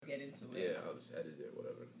into it. Yeah, I'll just edit it,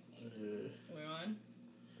 whatever. We're on.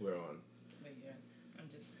 But yeah, I'm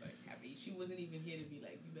just like happy. She wasn't even here to be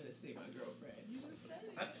like, you better say my girlfriend. You just said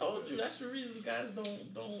it. I told you that's the reason guys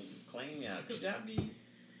don't claim y'all, because y'all be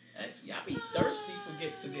thirsty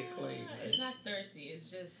to get claimed. It's not thirsty. It's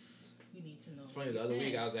just we need to know. It's funny. The other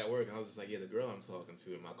week I was at work and I was just like, yeah, the girl I'm talking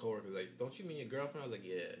to, and my coworker was like, don't you mean your girlfriend? I was like,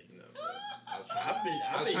 yeah, you know. I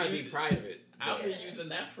was trying to be private. I've been using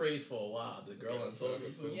that phrase for a while. The girl I'm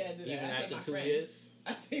talking to. Yeah, even after 2 years.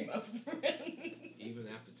 I say my friend. Even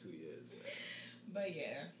after 2 years, man. But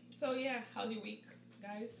yeah. So yeah, how's your week,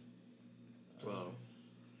 guys? Well,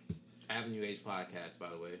 Avenue H podcast, by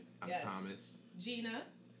the way. I'm Thomas. Gina.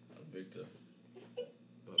 I'm Victor.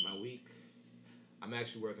 But my week, I'm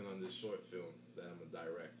actually working on this short film that I'm gonna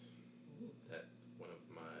direct. Ooh. That one of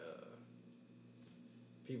my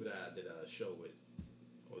people that I did a show with,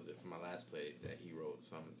 what was it, for my last play that he wrote,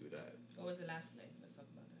 so I'm gonna do that. What was the last play? Let's talk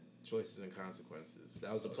about that. Choices and Consequences.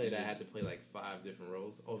 That was a play that I had to play like 5 different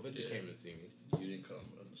roles. Oh, Victor came to see me. You didn't come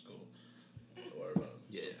to school. Don't worry about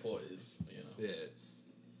it. Support is, Yeah, it's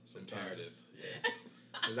imperative. Yeah.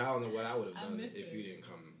 Because I don't know what I would have done if you didn't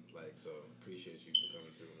come. Like, so appreciate you for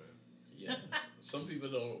coming through, man. Yeah. Some people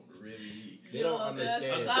don't really. They don't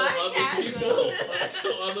understand.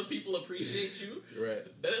 Until other people appreciate you. Right.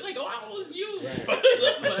 Then they're like, oh, I was you. Right.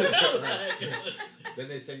 Then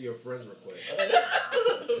they send you a friend's request.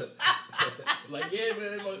 Like, yeah,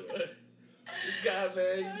 man. This guy,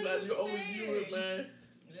 man. You always you, man.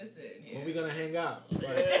 Listen. Yeah. When we gonna hang out?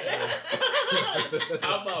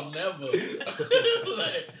 How about never?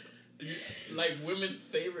 like women's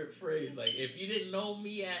favorite phrase. Like, if you didn't know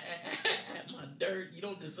me at my dirt, you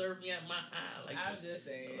don't deserve me at my high. Like, I'm just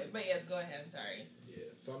saying. But yes, go ahead. I'm sorry.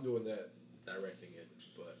 Yeah, so I'm doing that, directing it.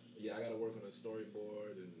 But yeah, I gotta work on a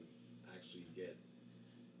storyboard and actually get,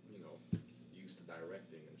 used to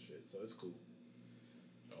directing and shit. So it's cool.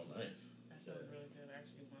 Oh, nice. That sounds really good. I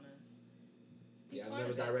actually wanna. Yeah, I've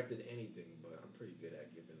never directed anything, but I'm pretty good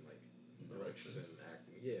at giving like notes and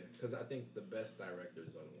acting. Yeah, because I think the best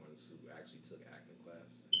directors are the ones who actually took acting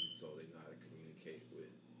class, and so they know how to communicate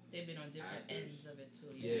with. They've been on different ends of it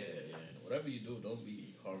too. Yeah. Whatever you do, don't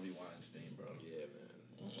be Harvey Weinstein, bro. Yeah, man.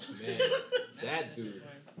 Man, that dude.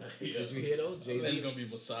 Did you hear those? Jay-Z? He's gonna be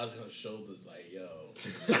massaging her shoulders like, yo.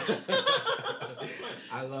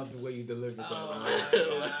 I love the way you delivered that.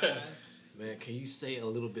 Oh, man, can you say it a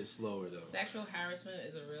little bit slower though? Sexual harassment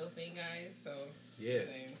is a real thing, guys. So yeah,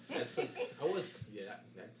 that took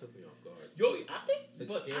me off guard. Yo,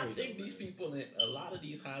 I think these people, a lot of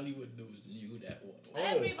these Hollywood dudes knew that.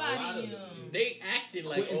 Everybody knew. They acted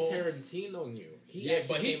like Quentin Tarantino knew. He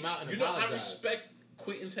came out and apologized. I respect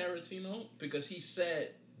Quentin Tarantino because he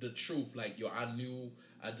said the truth. Like, yo, I knew.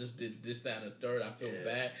 I just did this, that, and the third. I feel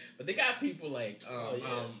bad. But they got people like,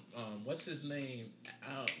 what's his name?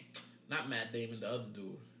 Not Matt Damon, the other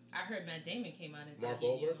dude. I heard Matt Damon came out and said Mark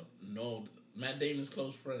Wahlberg? No, Matt Damon's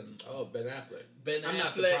close friend. Oh, Ben Affleck. Ben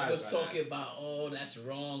Affleck was talking about, that's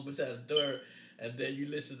wrong, but that, and the third. And then you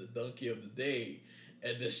listen to Donkey of the Day,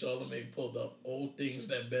 and then Charlamagne pulled up old things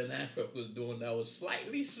that Ben Affleck was doing that was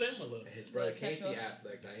slightly similar. His brother Casey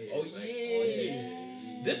Affleck, I hear. Oh,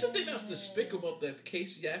 yeah. This is the thing that's despicable about that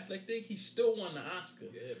Casey Affleck thing. He still won the Oscar.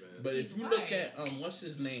 Yeah, man. But if you look at, what's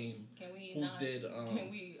his name? Can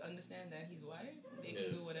we understand that he's white? They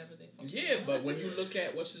can do whatever they fucking want. But when you look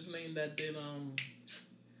at, what's his name that did,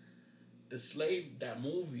 the Slave, that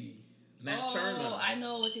movie, Nat Turner. Oh, I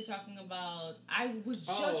know what you're talking about. I was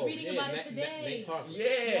just reading about it today. But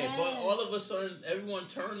all of a sudden, everyone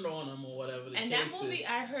turned on him or whatever. And that movie,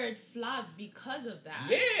 I heard, flopped because of that.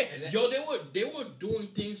 Yeah, they were doing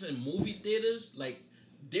things in movie theaters. Like,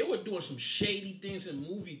 they were doing some shady things in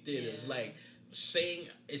movie theaters, like saying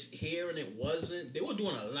it's here and it wasn't. They were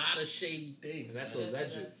doing a lot of shady things. And that's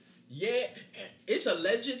alleged. Yeah, it's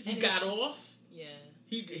alleged. He got off. Yeah.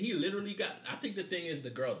 He literally got. I think the thing is the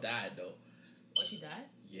girl died though. Oh, she died?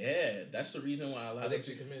 Yeah, that's the reason why a lot of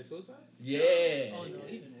she committed suicide. Yeah. Oh no,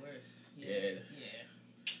 even worse. Yeah.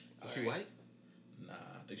 Is she white? Nah,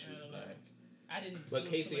 I think she was black. I didn't. But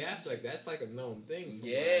Casey Affleck, that's like a known thing.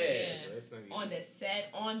 Yeah. That's not even... on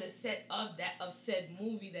the set of said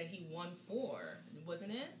movie that he won for,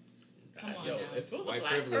 wasn't it? Come on now. If it was a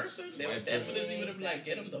black person, they would definitely would have like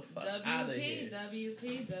get him the fuck out of here.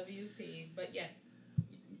 WP. But yes.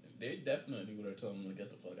 They definitely would have told him to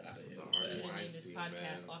get the fuck out of here. I should have named this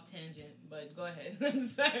podcast Off Tangent, but go ahead. I'm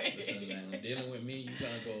sorry. Listen, man, dealing with me, you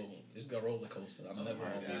gotta go. It's a roller coaster. I'm never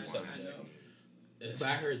on the subject. But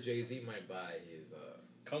I heard Jay-Z might buy his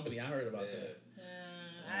company. I heard about that.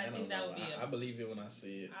 I think that would be. I believe it when I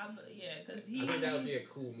see it. Because I think that would be a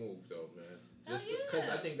cool move, though, man. Just because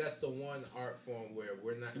I think that's the one art form where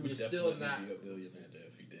we're still not be a billionaire there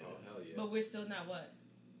if he did. Oh hell yeah! But we're still not what?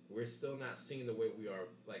 We're still not seen the way we are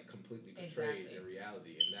like completely portrayed in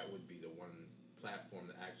reality, and that would be the one platform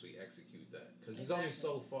to actually execute that. Because there's only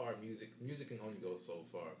so far music can only go so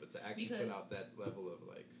far, but to actually put out that level of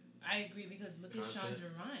like. I agree because look at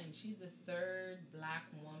Shonda Rhimes. She's the third black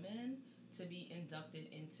woman to be inducted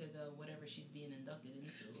into the whatever she's being inducted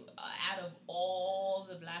into. Out of all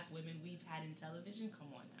the black women we've had in television,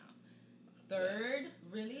 come on now. Third,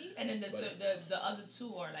 really? And then the other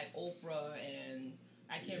two are like Oprah and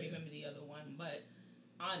I can't remember the other one. But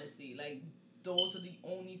honestly, like those are the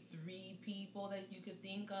only three people that you could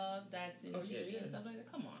think of that's in TV and stuff like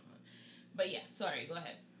that. Come on. But yeah, sorry, go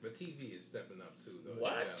ahead. But TV is stepping up too, though.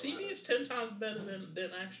 What? TV is 10 times better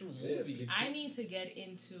than actual movies. I need to get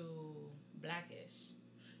into Blackish.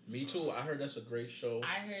 Me too. I heard that's a great show.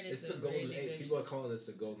 I heard it's the golden age. People are calling this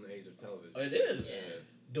the golden age of television. It is.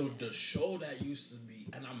 Yeah. The show that used to be,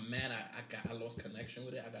 and I'm mad I lost connection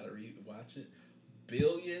with it. I gotta rewatch it.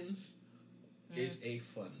 Billions is a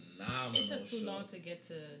phenomenal. It took too show. long to get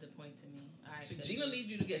to the point to me. Gina needs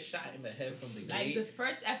you to get shot in the head from the gate. Like the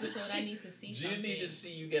first episode, I need to see Gina something. need to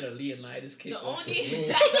see you get a Leonidas kick. The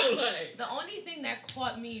only thing that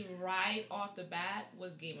caught me right off the bat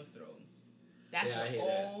was Game of Thrones. That's the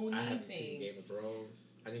only I haven't thing. seen Game of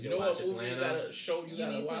Thrones. I need you to know watch what movie Atlanta. you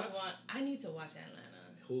gotta watch? I need to watch Atlanta.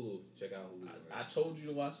 Hulu. Check out Hulu. I told you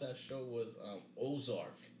to watch that show was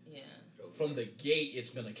Ozark. Yeah. From the gate,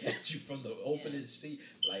 it's gonna catch you from the opening seat.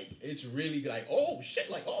 Like it's really like oh shit,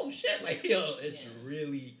 like yo, it's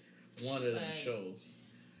really one of them shows.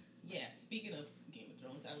 Yeah. Speaking of Game of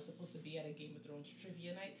Thrones, I was supposed to be at a Game of Thrones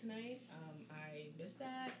trivia night tonight. I missed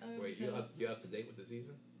that. Wait, you up to date with the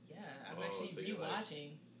season? Yeah, I'm actually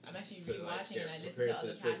rewatching. I'm actually rewatching, and I listen prepare to for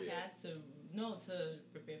other the trivia. podcasts to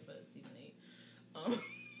prepare for season 8.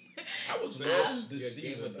 I was lost You're this a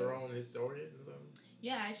season. Game of Thrones historian or something?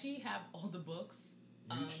 Yeah, I actually have all the books.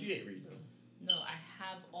 She ain't reading them. No, I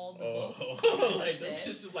have all the books. Like them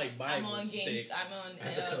shits is like Bible. I'm on game. I'm on.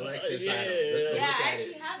 As a collective yeah, item. Yeah, I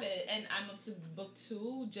actually have it, and I'm up to book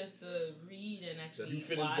 2 just to read and actually You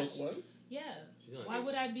finished book 1? Yeah. Why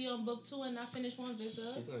would I be on book 2 and not finish 1,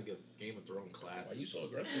 Victor? She's gonna get Game of Thrones class. Why you so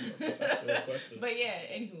aggressive? But yeah,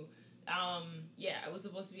 anywho. Yeah, I was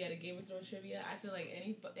supposed to be at a Game of Thrones trivia. I feel like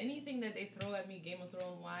anything that they throw at me Game of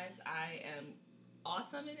Thrones wise, I am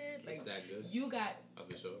awesome in it. Like, is that good? You got of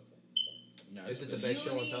the show. No, is it the best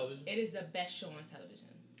show on television? It is the best show on television.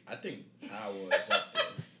 I think Power is up there.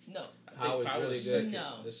 No. Power is really good.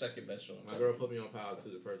 No. The second best show on television. My girl put me on Power too,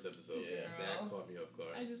 the first episode. Yeah. That caught me off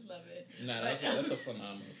guard. I just love it. Nah, that's a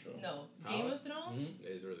phenomenal show. No. Power? Game of Thrones? Mm-hmm.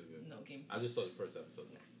 It's really good. No, Game of I Thrones. just saw the first episode.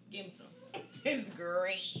 Game of Thrones. It's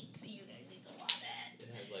great. You guys need to watch it. It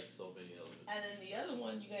has like so many elements. And then the other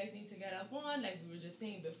one you guys need to get up on, like we were just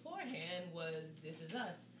saying beforehand, was This Is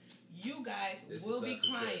Us. You guys will be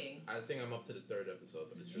crying. I think I'm up to the 3rd episode,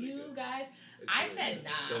 but it's really good. You guys, I said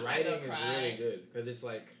nah. The writing is really good because it's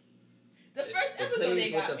like the first episode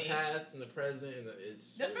they got me. The past and the present, and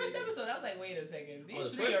it's the first episode. I was like, wait a second,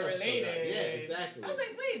 these 3 are related. Yeah, exactly. I was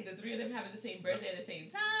like, wait, the 3 of them having the same birthday at the same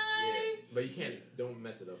time. Yeah, but you can't. Don't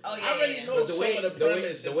mess it up. Oh yeah, I already know some of the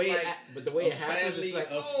premise. The way it happens, it's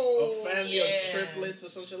like a family of triplets or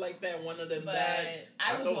something like that. One of them died.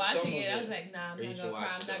 I was watching it. I was like, nah, I'm not gonna cry.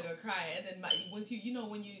 I'm not gonna cry. And then once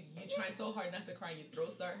when you're trying so hard not to cry, your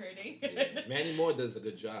throat start hurting. Yeah. Mandy Moore does a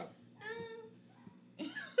good job.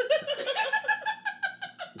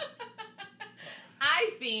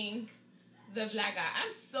 I think the black guy.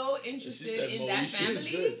 I'm so interested in that family.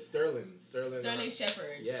 She's good. Sterling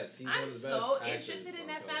Shepard. Yes, he's I'm one of the best so actors interested in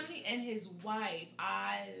that family and his wife.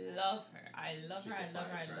 I love her. I love her.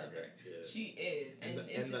 Yeah. She is, and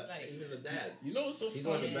it's just like even the dad. You know what's so he's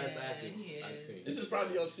funny? One of the best actors I've seen. This is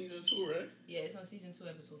probably on season 2, right? Yeah, it's on season 2,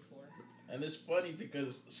 episode 4. And it's funny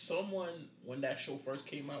because someone, when that show first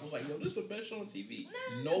came out, was like, yo, this is the best show on TV.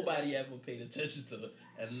 Nobody ever paid attention to it.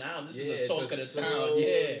 And now this is the talk of the town.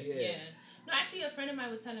 Yeah. No, actually, a friend of mine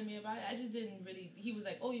was telling me about it. I just didn't really... He was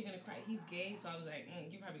like, oh, you're going to cry. He's gay. So I was like,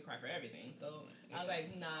 you probably cry for everything. So I was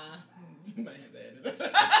like, nah. You might have to edit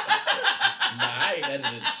it. Nah, I ain't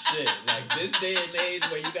editing shit. Like, this day and age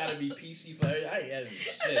where you got to be PC for everything, I ain't editing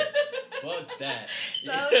shit. Fuck that.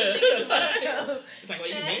 So I was thinking to myself... It's like, what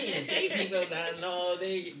you mean? Gay people, no,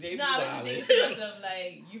 they no, I was just thinking to myself,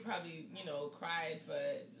 like, you probably, cried for,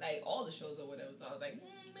 like, all the shows or whatever. So I was like,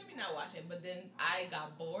 maybe not watch it. But then I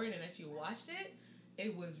got bored and actually watched it.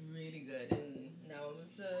 It was really good. And now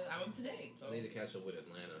I'm up to date. So. I need to catch up with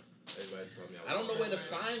Atlanta. Everybody's telling me I don't know where to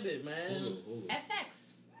find it, man. Hulu.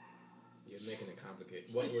 FX. You're making it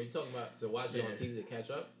complicated. What were you talking about? To watch it on TV to catch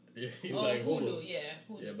up? Yeah, Oh, like Hulu, yeah.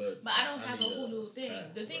 Hulu. Yeah, but I don't have a need Hulu thing.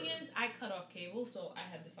 password. The thing is, I cut off cable, so I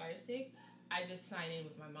have the Fire Stick. I just sign in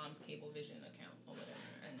with my mom's Cablevision account or whatever,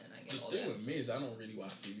 and then I get The all thing the with me is I don't really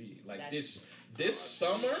watch TV. Like That's- this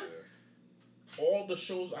summer, all the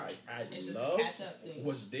shows I It's just a love catch up thing.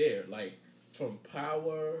 was there. Like from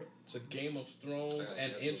Power to Game of Thrones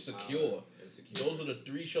and Insecure. Those are the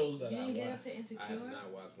 3 shows that You I didn't get up watch. to Insecure? I have not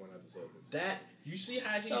watched one episode. That you see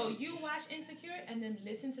how he, So you watch Insecure and then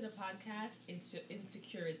listen to the podcast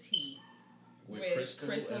Insecurity with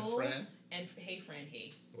Crystal and Fran. and Hey Friend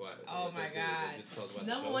Hey. What? Oh my God! They just talk about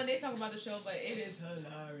Number the show? one, they talk about the show, but it is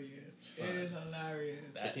hilarious. Son. It is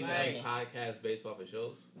hilarious. That- People Like- make podcasts based off of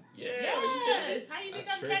shows. Yeah, Yes. How you think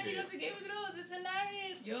That's I'm catching trippy. up to Game of Thrones? It's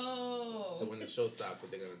hilarious. Yo. So when the show stops,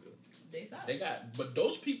 what they gonna do? They stop. They got, but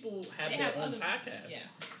those people have They their have own other- podcast. Yeah.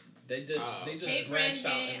 They just Hey Friend branched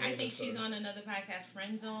out. Hey. and I made think it she's so- on another podcast,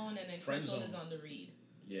 Friend Zone, and then Friend Crystal Zone. is on The Read.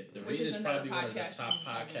 Yeah, the Which Read is is another probably one of the podcast top you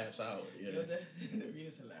haven't- podcasts out. Yeah, Yo, the Read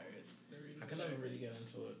is hilarious. The Read is I can never hilarious. really get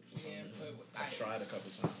into it. For some Yeah, reason. but I tried a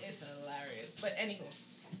couple times. It's hilarious. But anywho,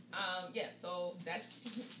 yeah. So that's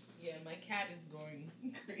yeah. My cat is going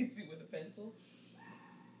crazy with a pencil.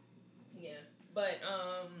 Yeah, but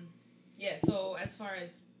yeah. So as far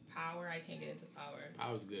as Power, I can't get into Power.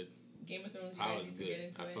 Power's good. Game of Thrones, you Power's guys need to good. get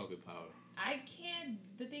into I it. fuck with Power. I can't.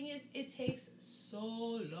 The thing is, it takes so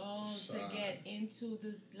long Son. to get into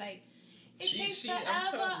the like. It See, takes I'm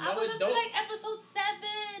forever. telling- I no, was it up to don't. like episode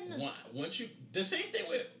 7. Once you, the same thing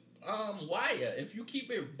with Wire. If you keep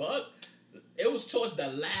it buck, it was towards the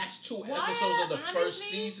last 2 Wire, episodes of the first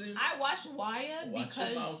honestly, season. I watched Wire Watch your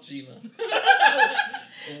because mouth, Gina.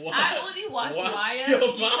 I only watched Watch Wire your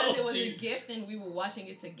because mouth, it was Gina. a gift and we were watching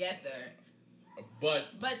it together. But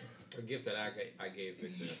But A gift that I gave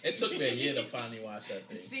Victor. it took me a year to finally watch that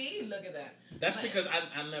thing. see, look at that. That's But- because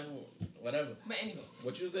I never, whatever. But anyway,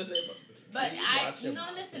 What you was gonna say about but please I watch your no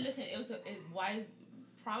mouth. listen. It was Wire is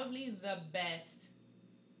probably the best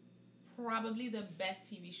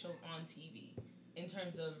TV show on TV. In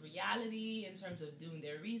terms of reality, in terms of doing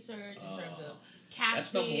their research, in terms of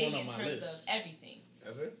that's number casting, one on in my terms list. of everything.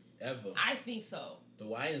 Ever. I think so. The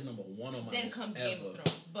Wire is number 1 on my Then list. comes ever. Game of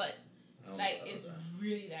Thrones, but I don't like know it's about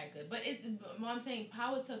really that good. But what I'm saying,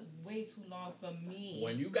 Power took way too long for me. that.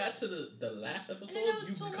 When you got to the last episode, then there was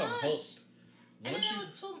you too become much. hooked. And then Once there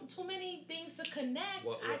you- was too many things to connect.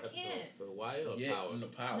 What I episode? can't. For Wire or yeah, Power? no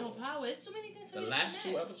Power. No Power. It's too many things for The me to last 2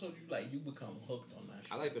 connect. episodes, you become hooked on that.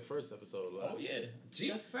 I like the first episode a lot. Oh yeah,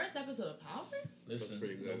 The first episode of Power. Listen,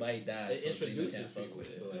 pretty good. nobody died. It so Gina introduces can't fuck people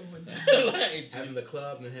with to it. like, Like, having the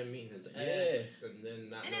club and him meeting his ex, and then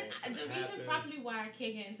not And knowing then what's the gonna reason happen. probably why I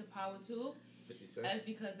can't get into Power too 50 Cent. is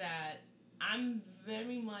because that I'm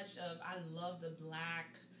very much of I love the black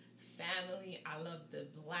family. I love the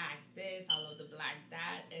black this. I love the black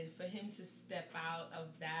that. And for him to step out of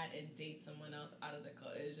that and date someone else out of the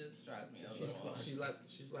car, it just drives me a little hard. She's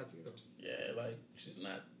Latino. yeah, like she's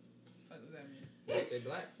not. What does that mean? They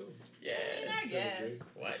black too. Yeah, I guess.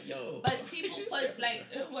 what yo? But people put like,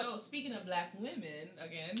 well, speaking of black women,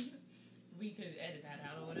 again, we could edit that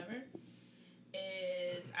out or whatever.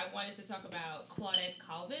 Is I wanted to talk about Claudette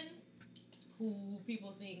Colvin, who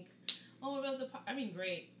people think, oh,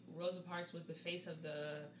 great. Rosa Parks was the face of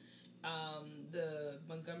the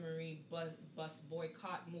Montgomery bus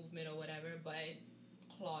boycott movement or whatever, but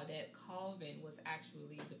Claudette Colvin was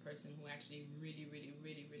actually the person who actually really, really,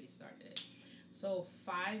 really, really started it. So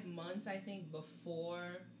 5 months, I think, before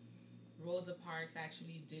Rosa Parks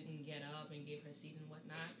actually didn't get up and gave her seat and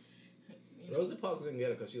whatnot. You know, Rosa Parks didn't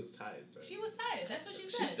get it because she was tired. But she was tired. That's what she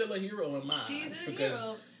said. She's still a hero in my eyes. She's a because,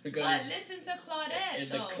 hero. Because But listen to Claudette, in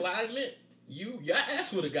the though. climate, your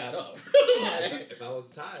ass would have got up. if I was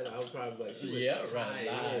tired, I would probably be like, she was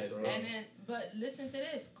tired, bro. And then, but listen to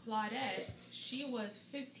this. Claudette, she was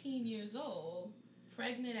 15 years old,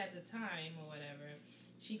 pregnant at the time or whatever.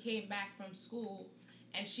 She came back from school,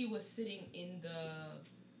 and she was sitting in the...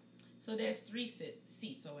 So there's 3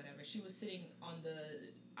 seats or whatever. She was sitting on the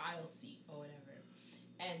aisle seat or whatever.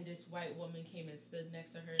 And this white woman came and stood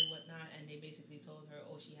next to her and whatnot, and they basically told her,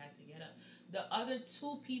 oh, she has to get up. The other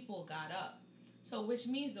 2 people got up. So which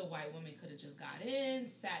means the white woman could have just got in,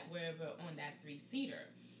 sat wherever on that 3-seater.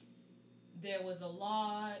 There was a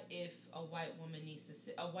law, if a white woman needs to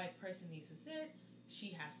sit, a white person needs to sit,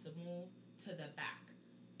 she has to move to the back.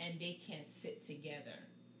 And they can't sit together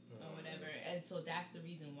or whatever. And so that's the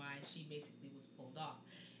reason why she basically was pulled off.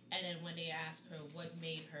 And then when they asked her what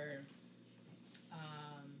made her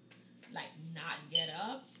not get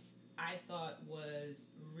up, I thought was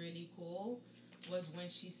really cool, was when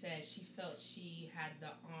she said she felt she had the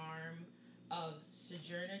arm of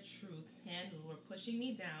Sojourner Truth's hands were pushing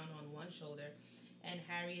me down on one shoulder, and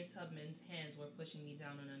Harriet Tubman's hands were pushing me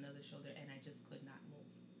down on another shoulder, and I just could not move.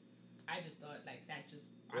 I just thought, like, that just...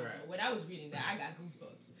 I don't know. When I was reading that, I got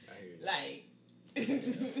goosebumps. I hear you. Like...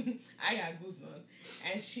 I got goosebumps.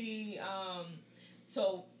 And she,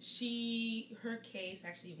 so her case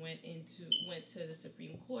actually went to the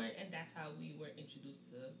Supreme Court, and that's how we were introduced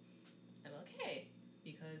to MLK,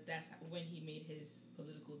 because that's when he made his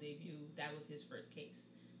political debut. That was his first case.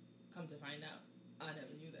 Come to find out, I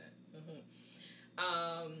never knew that.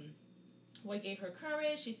 What gave her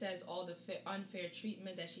courage? She says all the unfair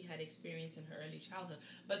treatment that she had experienced in her early childhood.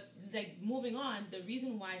 But like moving on, the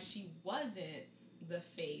reason why she wasn't the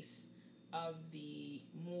face of the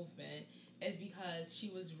movement is because she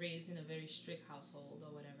was raised in a very strict household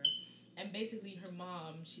or whatever. And basically her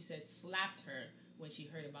mom, she said, slapped her when she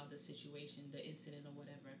heard about the situation, the incident or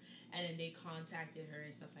whatever. And then they contacted her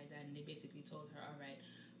and stuff like that, and they basically told her, all right,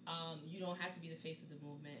 you don't have to be the face of the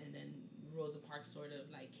movement. And then Rosa Parks sort of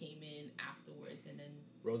like came in afterwards, and then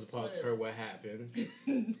Rosa Parks heard what happened.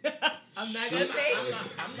 I'm not gonna say.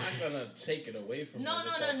 I'm not gonna take it away from. No.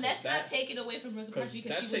 Let's not take it away from Rosa Parks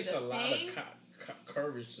because she was the face. That takes a lot of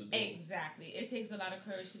courage to do. Exactly, it takes a lot of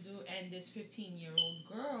courage to do, and this 15-year-old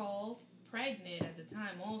girl, pregnant at the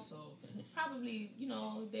time, also probably,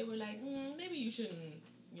 they were like, maybe you shouldn't.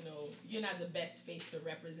 You're not the best face to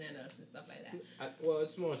represent us and stuff like that. Well,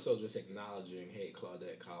 it's more so just acknowledging, hey,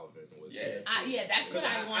 Claudette Colvin was there. That's what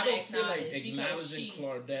I want to acknowledge. Feel like acknowledging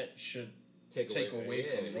Claudette should take away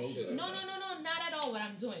from Rosa. No, not at all what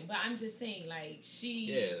I'm doing. But I'm just saying, like,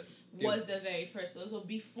 she was the very first. So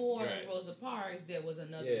before Rosa Parks, there was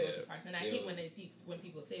another Rosa Parks. And I hate when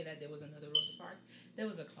people say that there was another Rosa Parks. There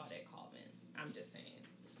was a Claudette Colvin. I'm just saying.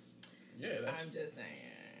 Yeah, I'm just saying.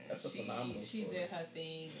 That's a phenomenal She story. did her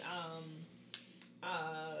thing.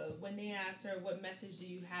 When they asked her, what message do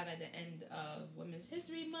you have at the end of Women's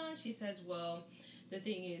History Month, she says, well, the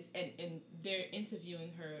thing is, and they're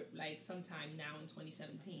interviewing her like sometime now in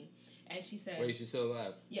 2017, and she says, wait, she's still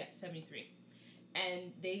alive? Yeah, 73.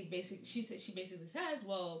 And she basically says,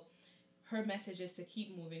 well, her message is to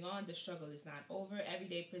keep moving on. The struggle is not over. Every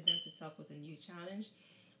day presents itself with a new challenge.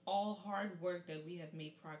 All hard work that we have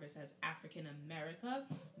made progress as African America.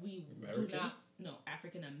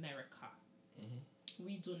 African America. Mm-hmm.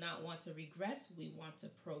 We do not want to regress. We want to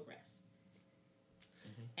progress.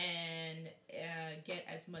 Mm-hmm. And get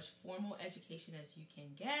as much formal education as you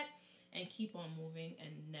can get, and keep on moving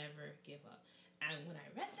and never give up. And when I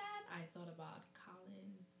read that, I thought about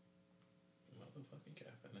Colin. Motherfucking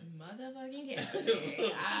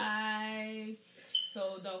Kaepernick.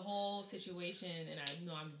 So the whole situation, and I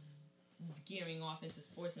know I'm gearing off into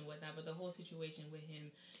sports and whatnot, but the whole situation with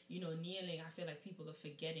him, kneeling, I feel like people are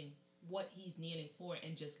forgetting what he's kneeling for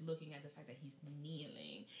and just looking at the fact that he's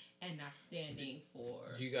kneeling and not standing for...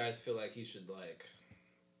 Do you guys feel like he should, like,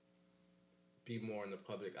 be more in the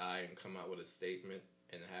public eye and come out with a statement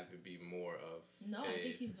and have it be more of... No, I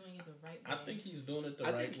think he's doing it the right way. I think he's doing it the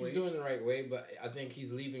right way. I think he's doing it the right way, but I think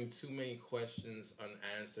he's leaving too many questions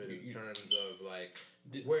unanswered in terms of, like,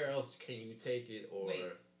 where else can you take it, or... Wait.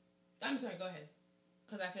 I'm sorry, go ahead.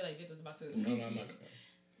 Because I feel like Victor's about to... No, I'm not going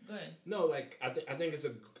to. Go ahead. No, like, I think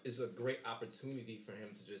it's a great opportunity for him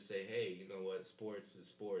to just say, hey, you know what, sports is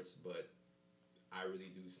sports, but I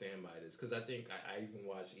really do stand by this. Because I think I even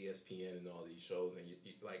watch ESPN and all these shows, and you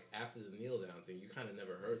like, after the kneel down thing, you kind of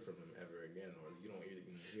never heard from him ever again, or you don't even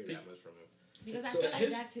hear that much from him. Because I feel like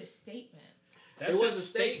that's his statement. It was a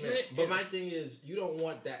statement, but my thing is, you don't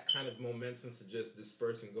want that kind of momentum to just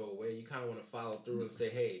disperse and go away. You kind of want to follow through and say,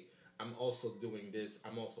 hey, I'm also doing this.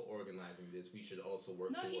 I'm also organizing this. We should also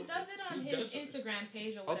work towards he does it on his Instagram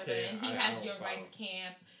page or whatever. Okay, and he has Your Rights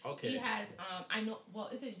Camp. Okay. He has,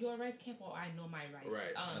 is it Your Rights Camp or I Know My Rights?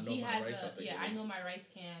 Right. I Know My Rights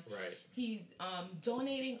Camp. Right. He's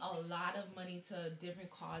donating a lot of money to different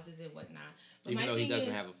causes and whatnot. But even though he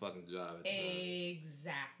doesn't have a fucking job.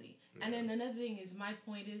 Exactly. Yeah. And then another thing is, my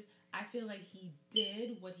point is, I feel like he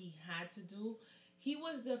did what he had to do. He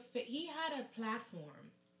had a platform.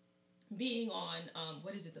 Being on,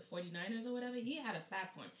 the 49ers or whatever, he had a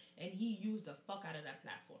platform, and he used the fuck out of that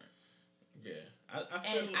platform. Yeah.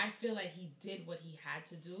 I feel like he did what he had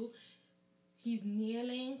to do. He's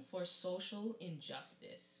kneeling for social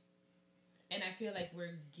injustice. And I feel like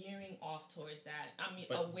we're gearing off towards that.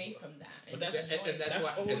 Away from that. And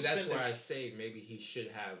that's why I say maybe he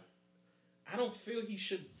should have... I don't feel he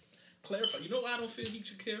should clarify. You know why I don't feel he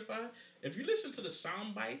should clarify? If you listen to the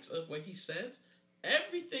sound bites of what he said...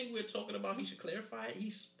 Everything we're talking about, he should clarify.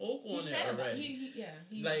 He spoke on it already.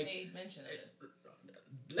 He made mention of it.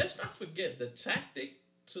 Let's not forget the tactic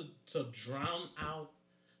to drown out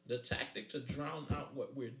the tactic to drown out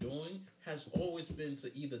what we're doing has always been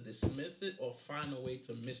to either dismiss it or find a way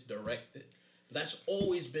to misdirect it. That's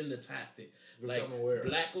always been the tactic. Which like I'm aware of.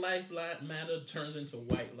 Black life matter turns into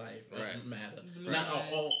white life matter.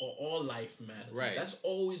 All life matter. Right. That's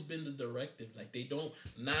always been the directive. Like they don't.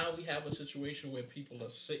 Now we have a situation where people are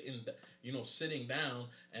sitting down,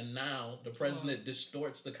 and now the president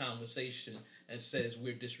distorts the conversation and says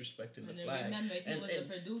we're disrespecting the flag. Remember, he was a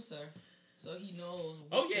producer, so he knows.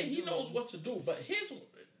 He knows what to do. But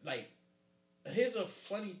here's a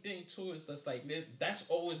funny thing too. Is that's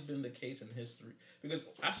always been the case in history, because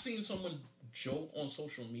I've seen someone joke on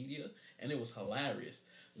social media and it was hilarious.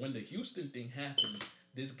 When the Houston thing happened,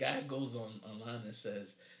 this guy goes online and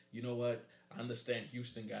says, "You know what? I understand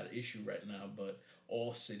Houston got an issue right now, but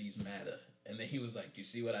all cities matter." And then he was like, "You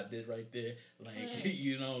see what I did right there?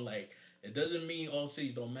 It doesn't mean all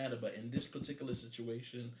cities don't matter, but in this particular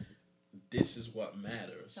situation, this is what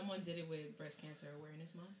matters." Someone did it with Breast Cancer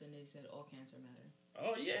Awareness Month, and they said all cancer matter.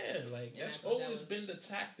 Oh yeah, that's always been the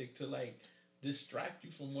tactic to distract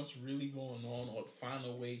you from what's really going on, or find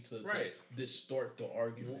a way to distort the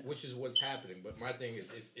argument. Which is what's happening. But my thing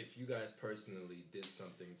is, if you guys personally did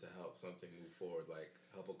something to help something move forward, like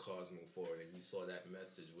help a cause move forward, and you saw that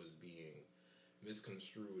message was being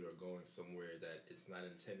misconstrued or going somewhere that it's not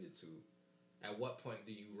intended to, at what point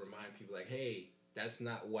do you remind people like, hey, that's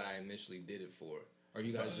not what I initially did it for? Are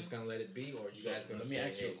you guys just gonna let it be, or are you guys gonna say, let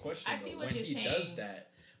me ask you a question. I see what when you're he saying.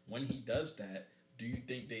 when he does that, do you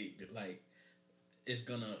think they is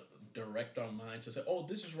gonna direct our mind to say, "Oh,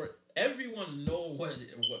 this is right"? Everyone know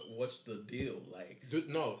what's the deal?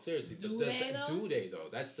 No, seriously. Do they though?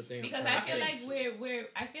 That's the thing. Because I feel like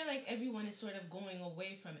I feel like everyone is sort of going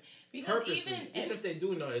away from it. Because purposely, even if they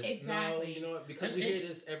do know, it's exactly. no, you know what? Because we hear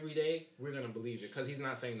this every day, we're gonna believe it because he's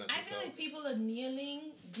not saying nothing. I feel like people are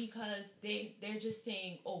kneeling because they're just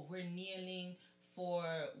saying, "Oh, we're kneeling." For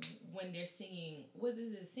when they're singing, what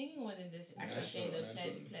is it, singing, or then this actually saying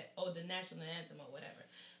the national anthem or whatever.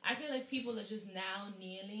 I feel like people are just now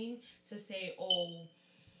kneeling to say, "Oh,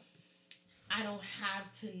 I don't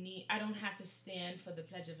have to stand for the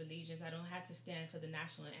Pledge of Allegiance. I don't have to stand for the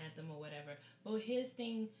national anthem or whatever." But his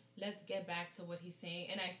thing, let's get back to what he's saying,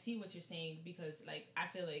 and I see what you're saying because I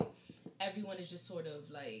feel like everyone is just sort of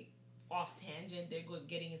off tangent. They're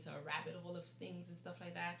getting into a rabbit hole of things and stuff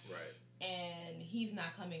like that. Right. And he's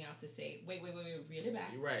not coming out to say, wait, reel it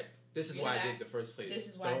back. You're right. This is why I did it the first place. This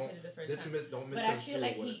is why I did it the first time. Don't but I feel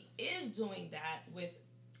like he is doing that with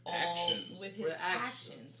his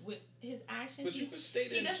actions. With his actions. But you can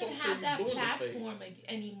state he doesn't have that platform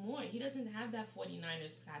anymore. He doesn't have that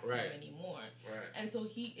 49ers platform anymore. Right. And so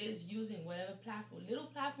he is using whatever little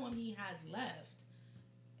platform he has left.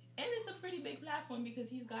 And it's a pretty big platform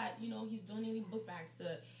because he's got, he's donating book bags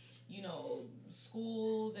to,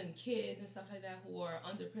 schools and kids and stuff like that who are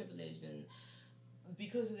underprivileged, and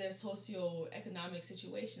because of their socio-economic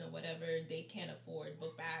situation or whatever, they can't afford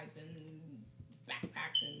book bags and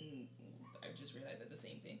backpacks and I just realized that the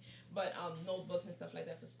same thing. But notebooks and stuff like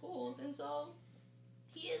that for schools, and so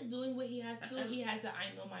he is doing what he has to do. He has the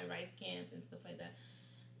I Know My Rights camp and stuff like that.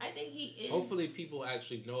 I think he is. Hopefully people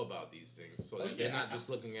actually know about these things so that they're not just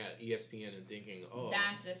looking at ESPN and thinking, oh.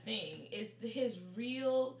 That's the thing. It's his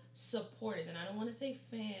real supporters, and I don't want to say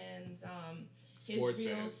fans. Sports his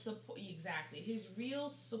real fans. Exactly. His real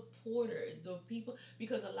supporters, the people,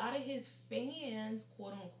 because a lot of his fans,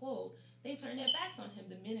 quote unquote, they turned their backs on him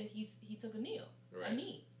the minute he took a knee. Right. A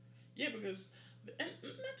knee. Yeah, because, and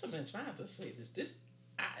not to mention, I have to say this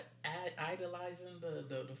idolizing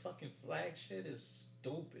the fucking flag shit is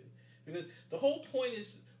stupid. Because the whole point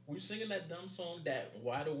is we're singing that dumb song that,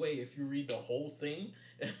 by the way, if you read the whole thing,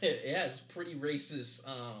 it has pretty racist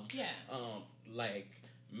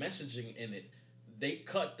messaging in it. They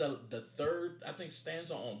cut the third, I think,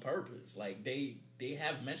 stanza on purpose. They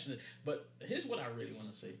have mentioned it. But here's what I really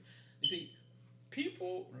want to say. You see,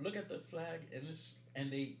 people look at the flag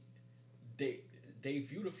and they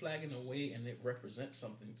view the flag in a way and it represents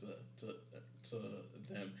something to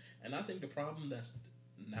them. And I think the problem that's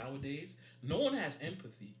nowadays, no one has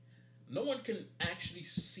empathy. No one can actually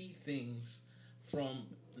see things from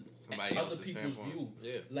somebody other else's people's standpoint.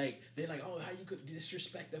 view. Yeah. They're like, oh, how you could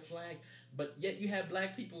disrespect the flag, but yet you have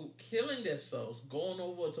black people killing themselves, going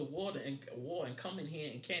over to war and coming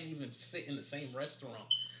here and can't even sit in the same restaurant.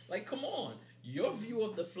 Come on. Your view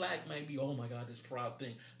of the flag might be, oh my God, this proud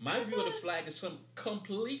thing. My view of the flag is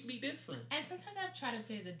completely different. And sometimes I try to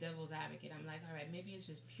play the devil's advocate. I'm like, all right, maybe it's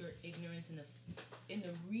just pure ignorance in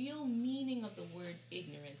the real meaning of the word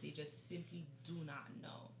ignorance. They just simply do not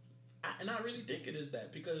know. And I really think it is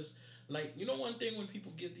that because, like, you know, one thing when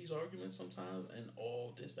people give these arguments sometimes and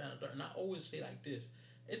this, that, and that, and I always say like this.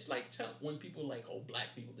 It's like when people like, oh,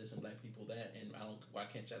 black people this and black people that, and why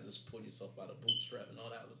can't y'all just pull yourself by the bootstrap and all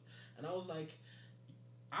that and I was like,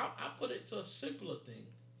 I put it to a simpler thing.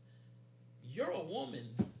 You're a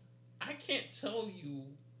woman. I can't tell you.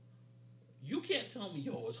 You can't tell me,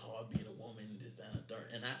 yo, it's hard being a woman, this, that, and the third,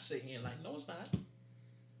 and I sit here and like, no, it's not,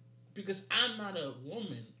 because I'm not a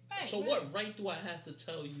woman. Right, so what right do I have to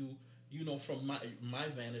tell you? You know, from my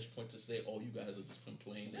vantage point to say, oh, you guys are just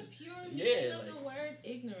complaining. The pure meaning of the word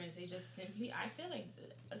ignorance. They just simply, I feel like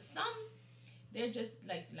they're just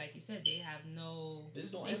like you said, they have they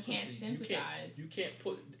empathy. Can't sympathize. You can't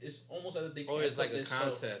put. It's almost as if they. Or it's like a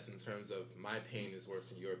contest in terms of my pain is worse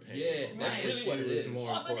than your pain. Yeah, that's really what it is.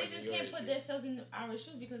 But they just can't put themselves in our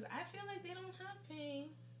shoes because I feel like they don't have pain.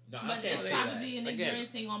 No, but it's probably an ignorance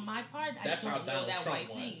thing on my part. That's I don't how Donald know that Trump white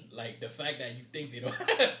won. pain. Like the fact that you think they don't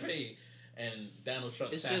have pain, and Donald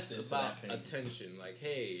Trump. It's just about attention. Like,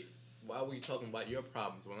 hey, why were you talking about your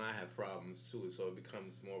problems when I have problems too? So it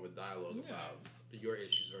becomes more of a dialogue about your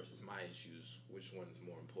issues versus my issues. Which one is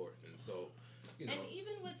more important? And so, you know. And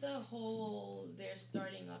even with the whole, they're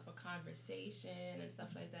starting up a conversation and stuff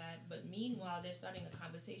like that. But meanwhile, they're starting a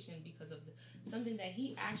conversation because of something that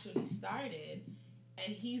he actually started.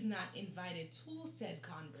 And he's not invited to said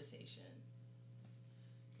conversation.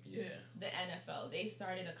 Yeah. The NFL, they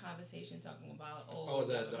started a conversation talking about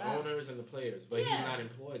the owners and the players, but he's not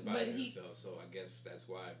employed by the NFL, so I guess that's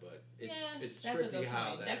why. But it's tricky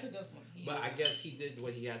how that. That's a good point. But I guess he did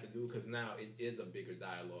what he had to do because now it is a bigger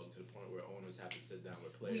dialogue to the point where owners have to sit down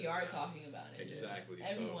with players. We are talking about it. Exactly.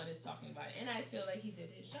 Everyone is talking about it, and I feel like he did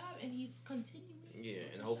his job, and he's continuing.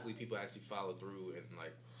 Yeah, and hopefully people actually follow through and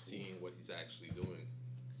like seeing what he's actually doing.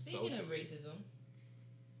 Speaking of racism.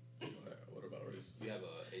 What about racism? We have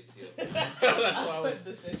a ACL. That's why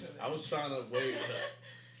I was trying to wait.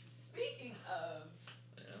 Speaking of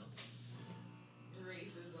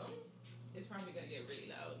racism, it's probably gonna get really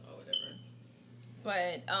loud or whatever.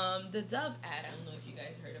 But the Dove ad, I don't know if you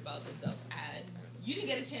guys heard about the Dove ad. You didn't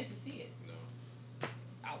get a chance to see it. No.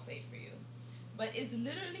 I'll play it for you. But it's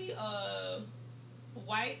literally a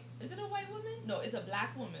white. Is it a white woman? No, it's a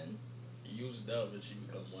black woman. You use Dove and she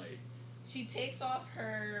become white. She takes off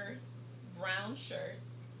her brown shirt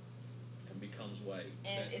and becomes white.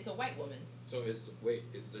 And it's a white woman. So is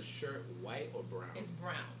the shirt white or brown? It's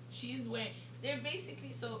brown. She's wearing. They're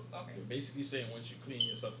basically okay. You're basically saying once you clean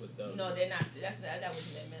yourself with Dove. No, they're not. That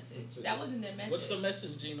wasn't their message. That wasn't their message. What's the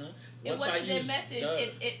message, Gina? It wasn't their message.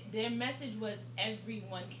 Their message was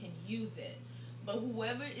everyone can use it, but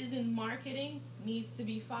whoever is in marketing needs to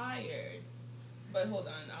be fired. But hold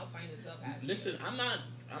on, I'll find the Dove ad. Listen, I'm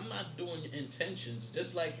not doing intentions.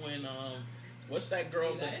 Just like when what's that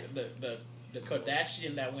girl the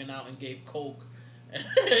Kardashian that went out and gave Coke,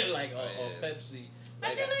 like or Pepsi.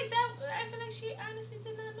 Like, I feel like she honestly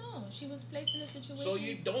did not know. She was placed in a situation. So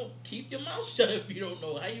you don't keep your mouth shut if you don't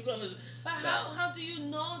know. How you gonna? But how do you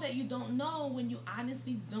know that you don't know when you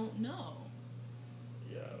honestly don't know?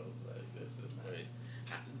 Yeah, like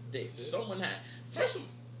this is someone had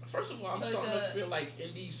First of all, I'm starting to feel like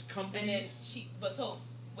in these companies. And then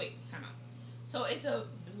wait, time out. So it's a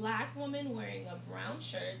black woman wearing a brown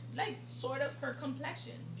shirt, like sort of her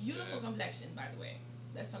complexion. Beautiful complexion, by the way.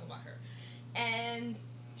 Let's talk about her. And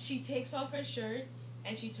she takes off her shirt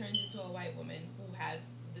and she turns into a white woman who has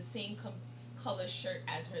the same color shirt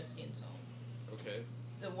as her skin tone. Okay.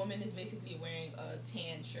 The woman is basically wearing a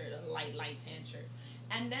tan shirt, a light tan shirt.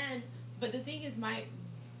 And then, but the thing is,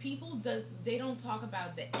 they don't talk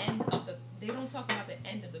about the end of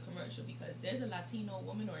the commercial because there's a Latino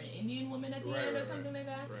woman or an Indian woman at the end or something like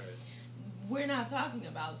that. Right. We're not talking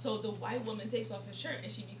about. So the white woman takes off her shirt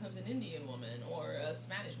and she becomes an Indian woman or a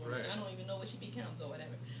Spanish woman. Right. I don't even know what she becomes or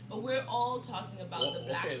whatever. But we're all talking about the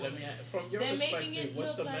black woman. Let me ask, from your perspective,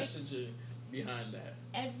 what's the message behind that?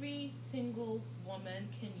 Every single woman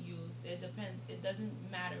can use. It depends. It doesn't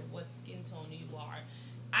matter what skin tone you are.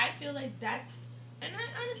 I feel like that's. And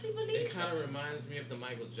I honestly believe it kind of reminds me of the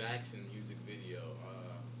Michael Jackson music video,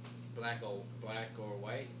 Black or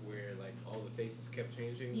White, where like all the faces kept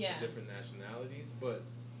changing to different nationalities. But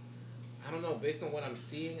I don't know. Based on what I'm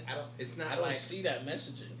seeing, I don't see that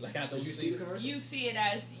messaging. Like I don't. Did you see the commercial? You see it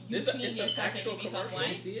as you clean yourself and you become white.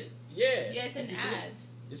 You see it? Yeah. Yeah, it's an ad.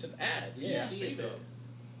 It's an ad. Yeah, I see it though.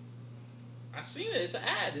 I seen it. It's an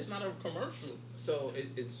ad. It's not a commercial. So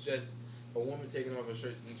it's just. A woman taking off her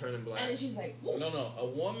shirt and turning black. And then she's like, whoop. No.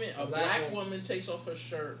 A black woman takes off her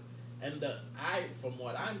shirt, and from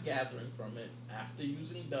what I'm gathering from it, after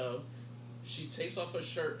using Dove, she takes off her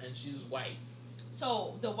shirt and she's white.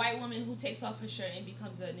 So the white woman who takes off her shirt and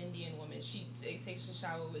becomes an Indian woman, she takes a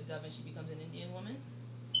shower with Dove and she becomes an Indian woman.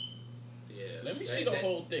 Yeah. Let me see the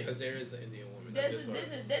whole thing. Because there is an Indian woman.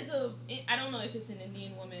 There's a I don't know if it's an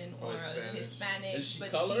Indian woman or a Hispanic. Is she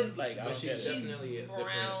but colored? She's definitely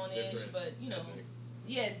brownish, different but you know, ethnic.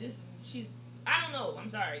 yeah. She's I don't know. I'm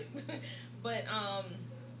sorry, but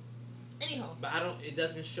anyhow. But it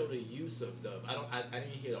doesn't show the use of Dove. I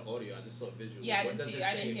didn't hear the audio. I just saw visual. Yeah, I didn't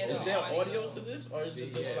hear the audio. Is there audio to this, or is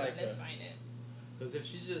it just like? Let's find it. Because if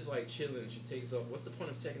she's just like chilling, she takes off. What's the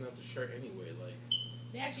point of taking off the shirt anyway? Like.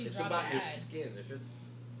 They actually It's dropped about the your ad. skin. If it's.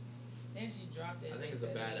 They actually dropped it. I think it's a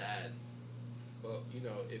bad ad. But you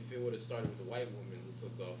know, if it would have started with a white woman who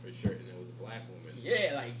took off her shirt and it was a black woman.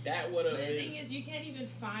 Yeah, like that would have. But the thing is, you can't even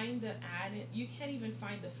find the ad. You can't even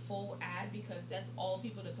find the full ad because that's all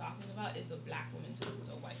people are talking about is the black woman turns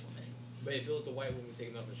into a white woman. But if it was a white woman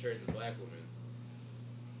taking off her shirt and a black woman,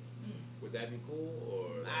 would that be cool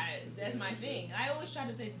or? That's my thing. I always try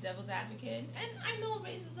to play devil's advocate, and I know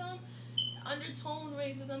racism. Undertone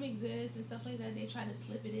racism exists and stuff like that. They try to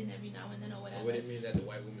slip it in every now and then or whatever. Would it mean that the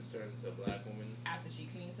white woman's turned into a black woman after she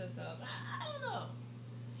cleans herself? I don't know.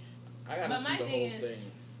 I gotta see the whole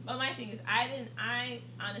thing. But my thing is, I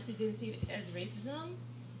honestly didn't see it as racism.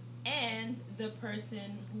 And the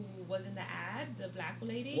person who was in the ad, the black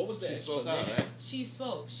lady. What was that? She spoke out, right? She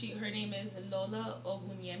spoke. Her name is Lola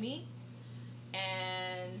Ogunyemi.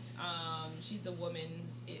 And she's the woman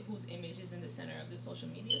whose image is in the center of the social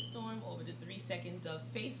media storm over the 3-second Dove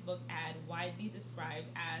Facebook ad widely described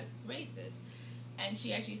as racist. And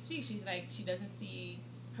she actually speaks. She's like, she doesn't see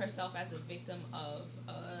herself as a victim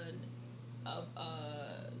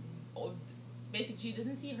or basically she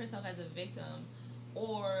doesn't see herself as a victim,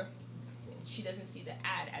 or she doesn't see the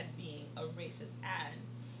ad as being a racist ad.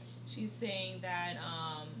 She's saying that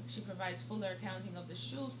she provides fuller accounting of the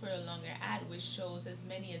shoot for a longer ad, which shows as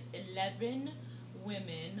many as 11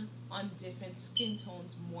 women on different skin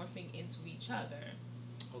tones morphing into each other.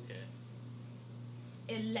 Okay.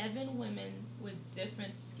 11 women with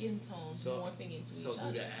different skin tones morphing into each other.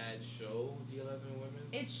 So do the ads show the 11 women?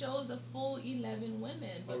 It shows the full 11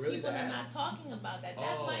 women, but really, people are not talking about that.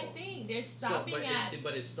 That's my thing. They're stopping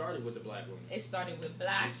but it started with the black woman. It started with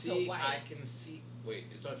black to white. I can see. Wait,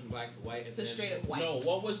 it started from black to white. And to straight up white. No,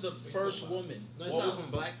 what was the first woman? No, it started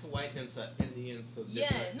from black to white, then to Indian to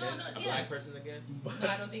different. A black person again? No,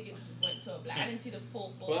 I don't think it went to a black. I didn't see the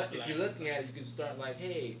full. But black. if you're looking at it, you can start like,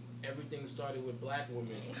 hey, everything started with black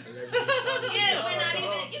women. And everything started with we're not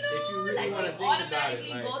even, if you really like want to think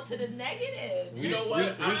automatically about it, go to the negative. You know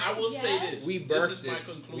what? I will say this. We birthed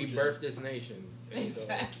this. We birthed this nation.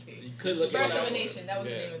 Exactly. So you could look Birth at of a nation. That was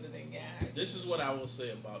the name of the thing. Yeah. This is what I will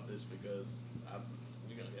say about this because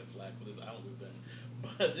we're gonna get flack for this. I don't do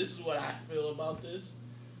that. But this is what I feel about this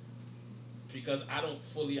because I don't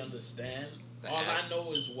fully understand. All I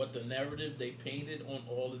know is what the narrative they painted on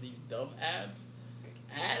all of these Dove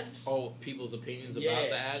ads. Oh, people's opinions about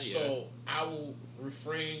the ad? Yeah. So I will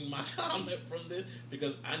refrain my comment from this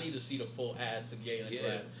because I need to see the full ad to gain a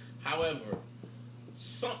grasp. However,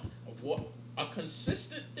 a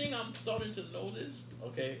consistent thing I'm starting to notice,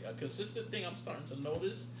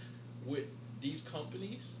 with these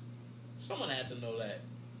companies, someone had to know that.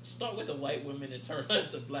 Start with the white women and turn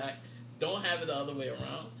it to black. Don't have it the other way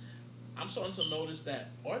around. I'm starting to notice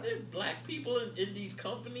that are there black people in these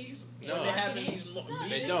companies? No, when they're having these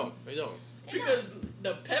They don't. Because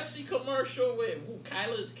the Pepsi commercial with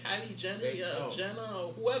Kylie Jenner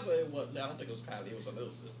or whoever it was. I don't think it was Kylie. It was a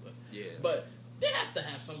little sister. Yeah. But they have to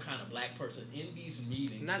have some kind of black person in these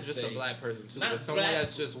meetings. Not just a black person too, but someone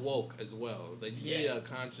that's just woke as well. Like you need a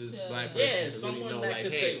conscious black person to really know,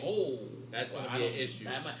 like, hey, that's gonna be an issue.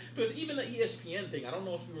 Because even the ESPN thing, I don't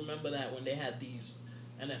know if you remember that when they had these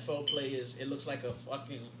NFL players, it looks like a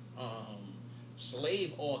fucking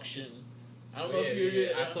slave auction. I don't know if you.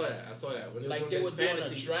 I saw that. When they were doing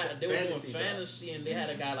a draft. They were doing fantasy, and they had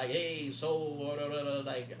a guy like, "Hey, so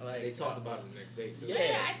like." They talked about it the next day too.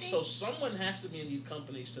 Yeah, I think so. Someone has to be in these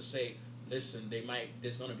companies to say, "Listen,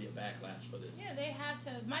 there's going to be a backlash for this." Yeah, they have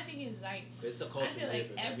to. My thing is like, it's a culture. I feel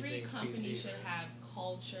like every company should have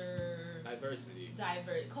culture diversity,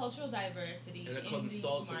 cultural diversity, and a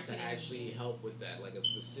consultant to actually help with that, like a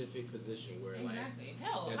specific position where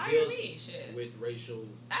hire me, shit. With racial.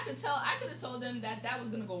 I could have told them that was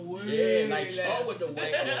gonna go way. Yeah, like start with the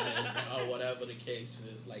white woman or whatever the case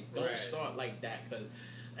is. Like don't start like that, cause.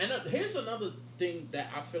 And here's another thing that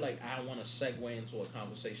I feel like I want to segue into a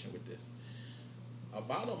conversation with this.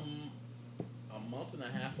 About a month and a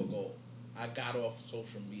half ago, I got off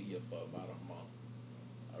social media for about a month.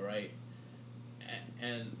 All right,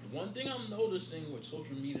 And one thing I'm noticing with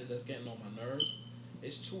social media that's getting on my nerves,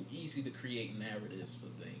 it's too easy to create narratives for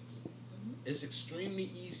things. Mm-hmm. It's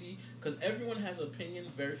extremely easy because everyone has an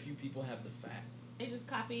opinion. Very few people have the fact. They just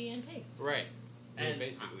copy and paste. Right. And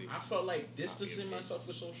basically, I felt like distancing myself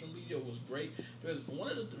with social media was great because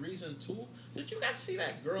one of the reasons too. Did you guys see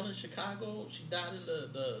that girl in Chicago? She died in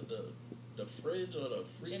the fridge or the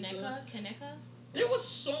freezer. Kaneka. There was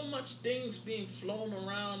so much things being flown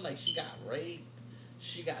around. Like she got raped,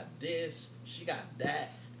 she got this, she got that,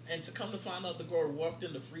 and to come to find out the girl walked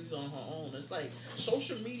in the freezer on her own. It's like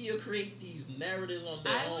social media create these narratives on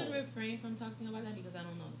their own. I would refrain from talking about that because I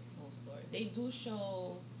don't know the full story. They do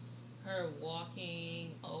show her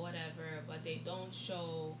walking or whatever, but they don't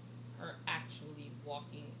show her actually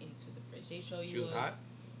walking into the fridge. They show you. She was hot.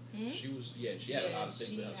 She was. Yeah, she had a lot of things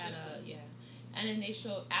in her system. And then they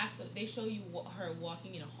show you her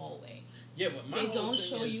walking in a hallway. Yeah, but they don't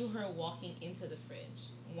show you her walking into the fridge.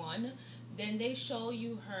 One, then they show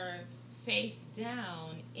you her face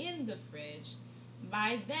down in the fridge.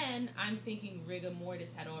 By then, I'm thinking rigor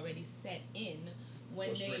mortis had already set in when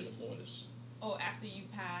What's rigor mortis? Oh, after you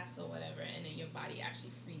pass or whatever, and then your body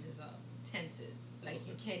actually freezes up, tenses. Like,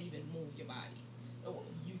 you can't even move your body. Oh,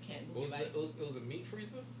 you can't move your body. It was a meat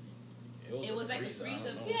freezer? It was like a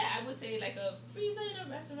freezer. Yeah, I would say like a freezer in a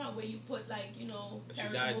restaurant where you put like, But she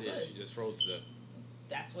died there. She just froze to death.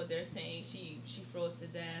 That's what they're saying. She froze to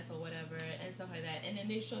death or whatever and stuff like that. And then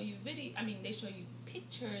they show you they show you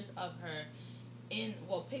pictures of her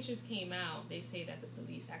pictures came out. They say that the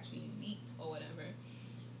police actually leaked or whatever.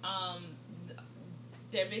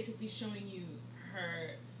 They're basically showing you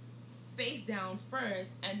her face down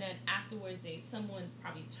first, and then afterwards someone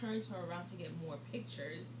probably turns her around to get more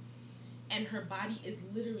pictures, and her body is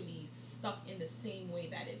literally stuck in the same way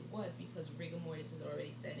that it was because rigor mortis is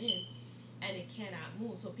already set in, and it cannot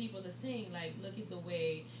move. So people are saying, like, look at the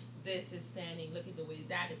way this is standing, look at the way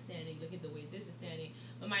that is standing, look at the way this is standing.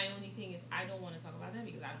 But my only thing is I don't want to talk about that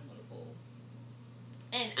because I don't know the full.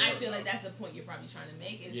 And I feel like that's the point you're probably trying to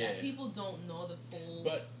make is that people don't know the full.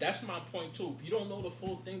 But that's my point too. You don't know the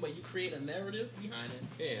full thing, but you create a narrative behind it.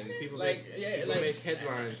 Yeah, and people make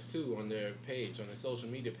headlines too on their page, on their social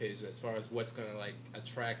media page, as far as what's gonna like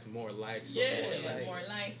attract more likes. More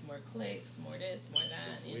likes, more clicks, more this, more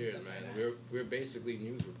that. It's weird, man. Like we're basically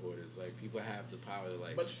news reporters. Like people have the power to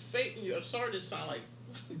like. But fake news. Sorry to sound like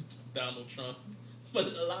Donald Trump, but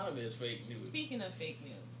a lot of it is fake news. Speaking of fake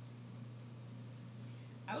news.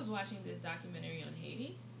 I was watching this documentary on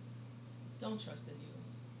Haiti. Don't trust the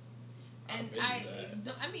news. And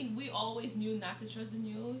I mean, we always knew not to trust the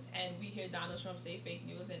news, and we hear Donald Trump say fake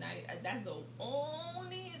news, and that's the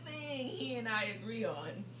only thing he and I agree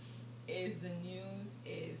on, is the news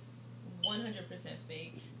is 100%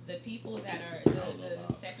 fake. The people that are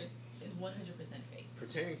the secret is 100% fake.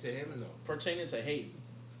 Pertaining to him, though. Pertaining to Haiti.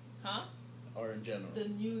 Huh? Or in general. The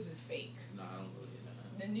news is fake. No, I don't believe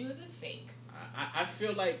that. The news is fake. I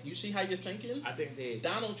feel like, you see how you're thinking? I think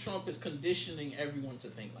Donald Trump is conditioning everyone to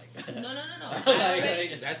think like that. No.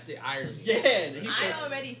 That's the irony. Yeah. I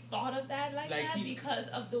already thought of that like that because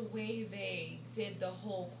of the way they did the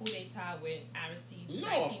whole coup d'etat with Aristide.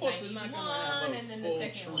 No, of course it's not going to have a and then full the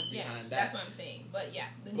second one. Yeah, that's what I'm saying. But yeah,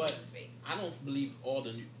 the news is fake. I don't believe all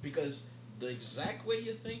the news because the exact way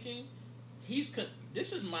you're thinking,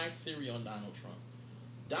 this is my theory on Donald Trump.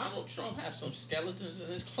 Donald Trump has some skeletons in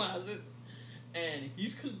his closet. And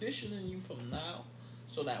he's conditioning you from now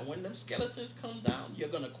so that when them skeletons come down, you're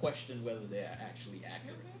going to question whether they're actually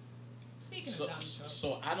accurate. Speaking of Donald Trump.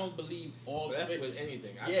 So I don't believe all... But that's with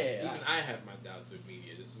anything. I have my doubts with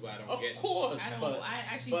media. This is why I don't get... Of course.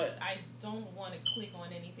 I don't want to click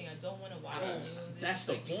on anything. I don't want to watch the news. That's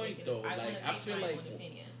the point, though. I feel like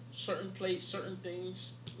certain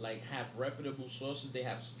things have reputable sources.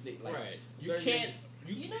 Right. You can't...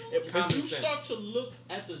 If you start to look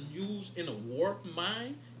at the news in a warped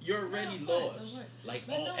mind, you're already lost.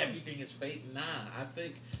 Everything is fake. Nah, I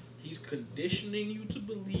think he's conditioning you to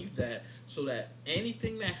believe that so that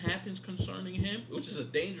anything that happens concerning him, which is a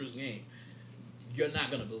dangerous game, you're not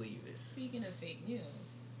going to believe it. Speaking of fake news,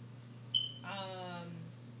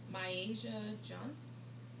 Myesha Johnson,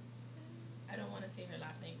 I don't want to say her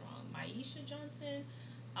last name wrong, Myesha Johnson,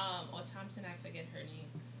 or Thompson, I forget her name.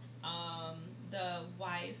 The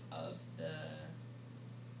wife of the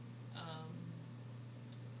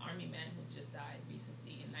army man who just died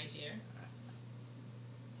recently in Niger.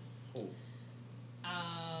 Who?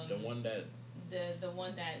 The one that... The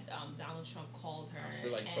one that Donald Trump called her. I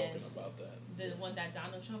feel like talking about that. The one that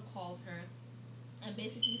Donald Trump called her and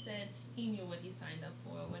basically said he knew what he signed up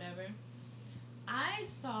for or whatever. I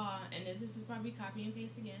saw, and this is probably copy and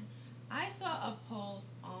paste again, I saw a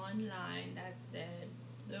post online that said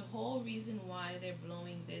the whole reason why they're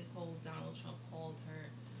blowing this whole Donald Trump called her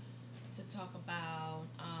to talk about,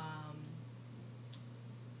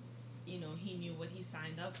 he knew what he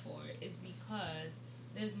signed up for is because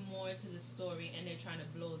there's more to the story and they're trying to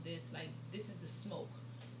blow this, like, this is the smoke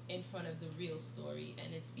in front of the real story,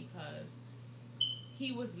 and it's because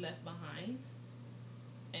he was left behind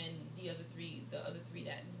and the other three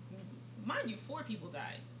that, mind you, 4 people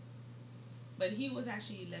died. But he was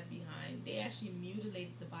actually left behind. They actually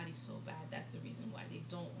mutilated the body so bad. That's the reason why they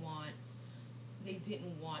didn't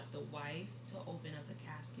want the wife to open up the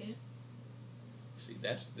casket. See,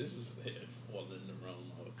 this is falling in the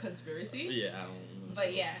realm of conspiracy. Yeah, I don't know.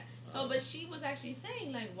 But yeah, but she was actually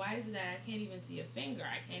saying, like, why is it that I can't even see a finger?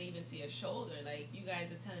 I can't even see a shoulder. Like, you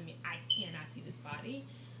guys are telling me I cannot see this body.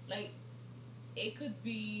 Like, it could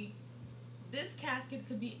be, this casket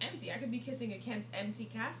could be empty. I could be kissing an empty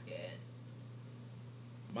casket.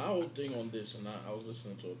 My whole thing on this, and I was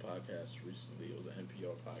listening to a podcast recently. It was an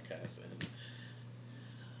NPR podcast, and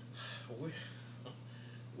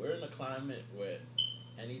we're in a climate where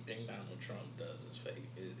anything Donald Trump does is fake.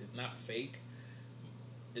 It's not fake.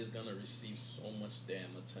 It's gonna receive so much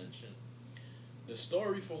damn attention. The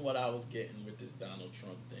story from what I was getting with this Donald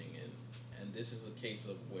Trump thing, and this is a case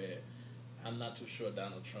of where I'm not too sure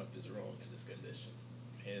Donald Trump is wrong in this condition.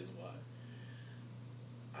 Here's why.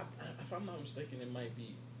 If I'm not mistaken, it might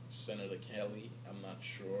be Senator Kelly. I'm not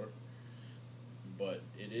sure. But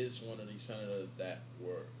it is one of these senators that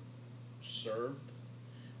were served,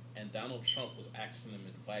 and Donald Trump was asking him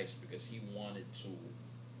advice because he wanted to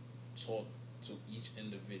talk to each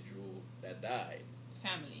individual that died.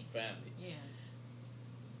 Family. Yeah.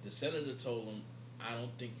 The senator told him, I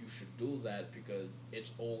don't think you should do that because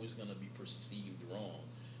it's always going to be perceived wrong.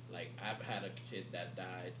 Like, I've had a kid that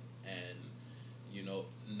died, and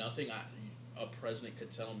nothing a president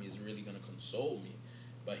could tell me is really going to console me.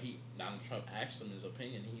 But Donald Trump asked him his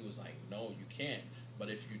opinion. He was like, no, you can't. But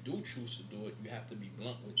if you do choose to do it, you have to be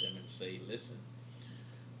blunt with them and say, listen.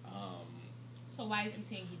 So why is he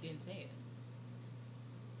saying he didn't say it?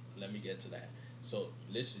 Let me get to that. So,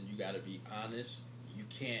 listen, you got to be honest. You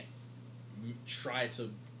can't try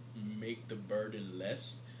to make the burden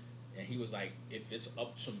less. And he was like, if it's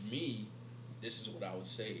up to me, this is what I would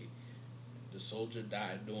say. The soldier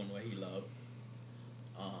died doing what he loved.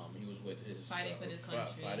 He was with his fighting for the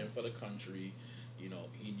country. Fighting for the country.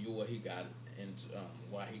 He knew what he got into,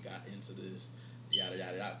 why he got into this. Yada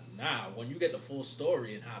yada yada. Now, when you get the full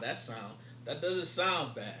story and how that sound, that doesn't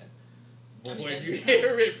sound bad. But when you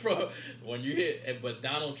hear it but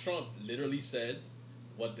Donald Trump literally said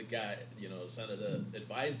what the guy, senator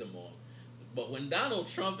advised him on. But when Donald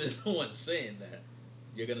Trump is the one saying that,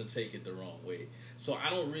 you're gonna take it the wrong way. So I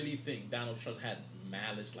don't really think Donald Trump had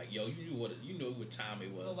malice. Like, yo, you knew what time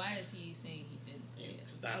it was. But why is he saying he didn't say it?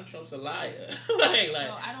 Because Donald Trump's a liar.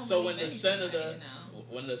 So when the senator,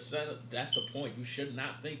 that's the point. You should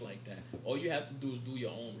not think like that. All you have to do is do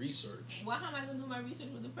your own research. Well, how am I gonna do my research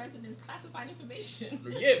with the president's classified information?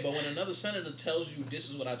 Yeah, but when another senator tells you this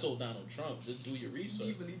is what I told Donald Trump, just do your research. Do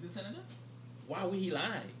you believe the senator? Why would he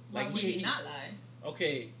lie? Why would he not lie?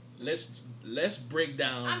 Okay, let's break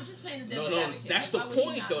down. I'm just playing the devil's advocate. That's the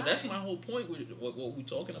point, though. That's my whole point with what we're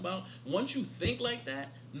talking about. Once you think like that,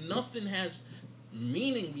 nothing has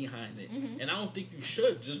meaning behind it, and I don't think you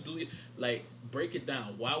should just do it. Like, break it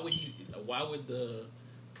down. Why would the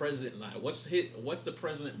president lie? What's the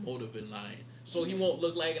president motive in lying? So he won't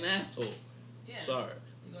look like an asshole. Yeah. Sorry.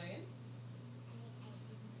 You going in?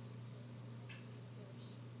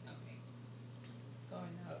 Okay. Go on.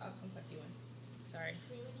 I'll come tuck you in. Sorry.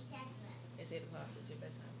 It's 8 o'clock. It's your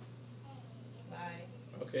bedtime. Bye.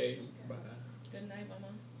 Okay. Bye. Good night,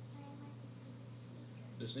 Mama.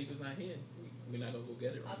 The sneaker's not here. We're not gonna go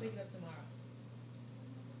get it right I'll pick it up tomorrow.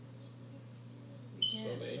 We can't.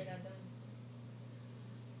 So We're not done.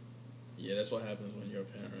 Yeah, that's what happens when you're a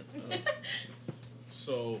parent.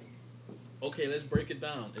 So, okay, let's break it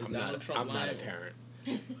down. I'm not a parent.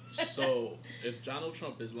 So, if Donald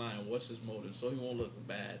Trump is lying, what's his motive? So he won't look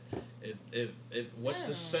bad. If what's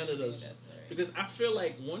the senator's? Because I feel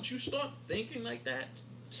like once you start thinking like that,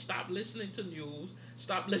 stop listening to news.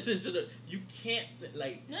 Stop listening to you can't,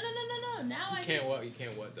 like... No. Now you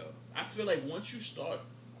can't what, though? I feel like once you start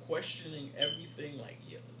questioning everything, like,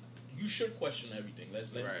 yeah, you should question everything.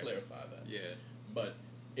 Let me clarify that. Yeah. But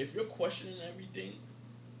if you're questioning everything,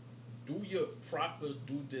 do your proper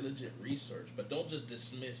due diligent research. But don't just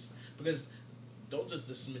dismiss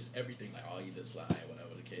everything like, oh, you just lying,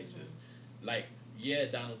 whatever the case is. Like, yeah,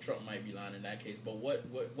 Donald Trump might be lying in that case, but what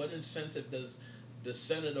incentive does the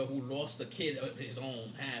senator who lost a kid of his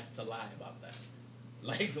own have to lie about that?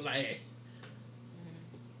 I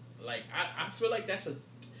feel like that's a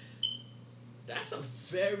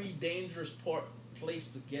very dangerous place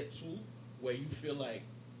to get to, where you feel like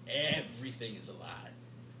everything is a lie.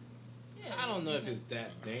 Yeah, I don't know if it's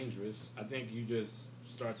that dangerous. I think you just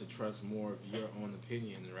start to trust more of your own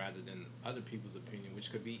opinion rather than other people's opinion,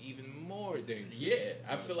 which could be even more dangerous. Yeah,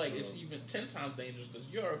 I feel like it's even 10 times dangerous because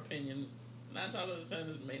your opinion, 9 times out of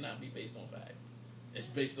 10, may not be based on fact. It's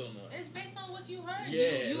based on what you heard.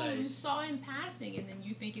 Yeah, you saw in passing, and then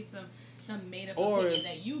you think it's some made up opinion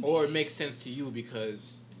that you. Or it makes sense to you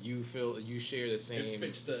because you feel you share the same. It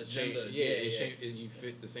fits the agenda. You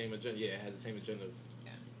fit the same agenda. Yeah, it has the same agenda of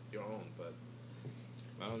your own, but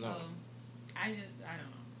I don't know. I don't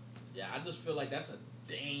know. Yeah, I just feel like that's a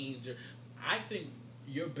danger. I think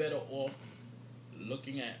you're better off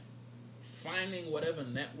looking at finding whatever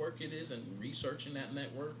network it is and researching that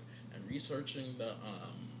network and researching the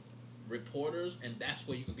reporters, and that's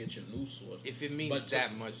where you can get your news source. If it means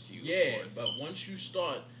that much to you, yeah. But once you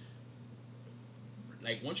start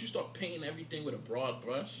painting everything with a broad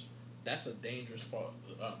brush, that's a dangerous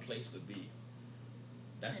place to be.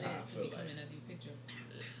 That's how I feel like. Become an ugly picture.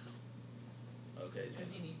 Okay.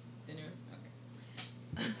 Because you need dinner.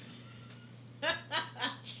 Okay.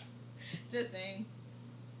 Just saying.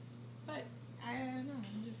 But I don't know.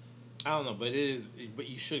 I don't know, but it is. But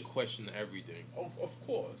you should question everything. Of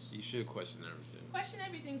course. You should question everything. Question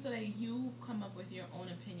everything so that you come up with your own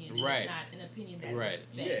opinion. And right. It's not an opinion that is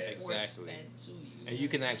fed to you. And you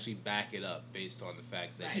can actually back it up based on the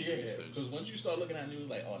facts that you research. Because once you start looking at news,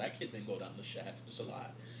 like, oh, that kid didn't go down the shaft. It's a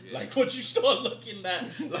lie. Yeah. Like, once you start looking at,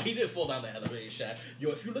 like, he didn't fall down the elevator shaft. Yo,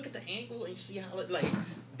 if you look at the angle and you see how it, like,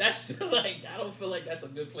 that's, like, I don't feel like that's a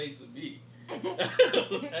good place to be. I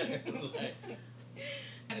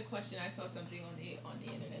had a question. I saw something on the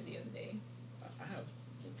internet the other day. I have.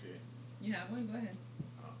 Okay. You have one? Go ahead.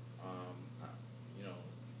 I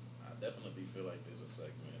definitely feel like there's a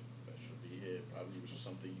segment that should be here. Probably which is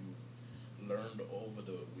something you learned over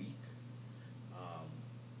the week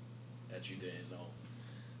that you didn't know.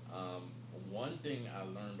 One thing I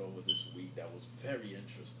learned over this week that was very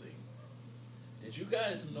interesting. Did you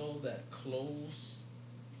guys know that clothes,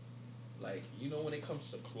 like, when it comes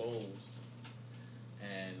to clothes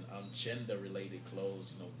and gender-related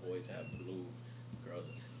clothes, boys have blue, girls.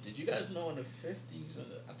 Did you guys know in the 50s,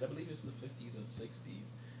 I believe it's the 50s and 60s,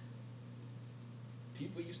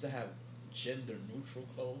 people used to have gender-neutral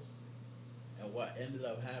clothes? And what ended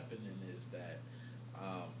up happening is that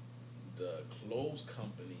the clothes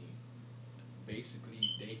company, basically,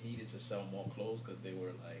 they needed to sell more clothes because they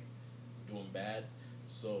were, like, doing bad.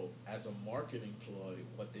 So, as a marketing ploy,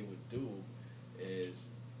 what they would do is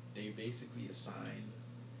they basically assigned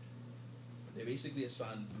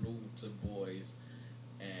blue to boys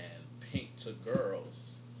and pink to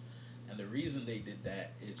girls. And the reason they did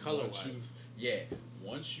that is color-wise.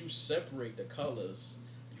 Once you separate the colors,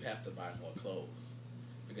 you have to buy more clothes.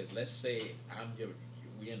 Because let's say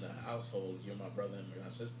we in the household, you're my brother and my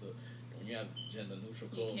sister. When you have gender neutral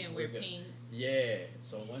clothes, you can't wear pink. Yeah.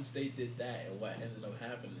 So once they did that, and what ended up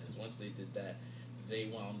happening is once they did that, they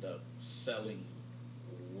wound up selling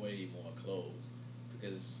way more clothes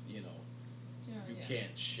because you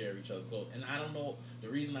can't share each other's clothes. And I don't know, the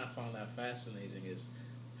reason I found that fascinating is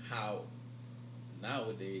how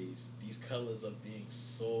nowadays these colors are being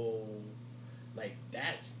so like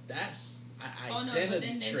that's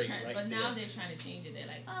identity trait right but there. Now they're trying to change it. They're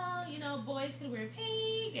like, boys could wear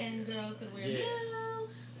pink and girls could wear blue,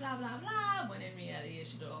 blah blah blah. When in reality, it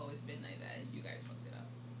should have always been like that. You guys fucked it up.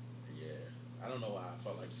 Yeah, I don't know why I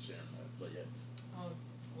felt like sharing that, but yeah. Oh,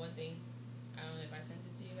 one thing, I don't know if I sent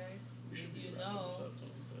it to you guys. Did you know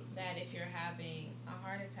that if you're having a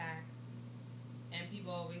heart attack, and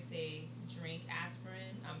people always say drink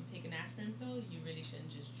aspirin, take an aspirin pill, you really shouldn't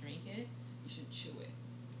just drink it. You should chew it.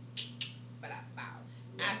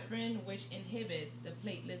 Aspirin, which inhibits the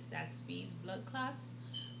platelets that speeds blood clots,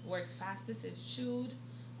 works fastest if chewed.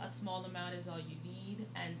 A small amount is all you need,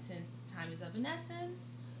 and since time is of an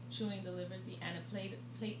essence, chewing delivers the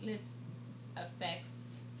antiplatelets effects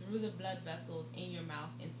through the blood vessels in your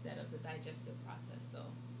mouth instead of the digestive process.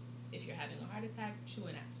 So, if you're having a heart attack, chew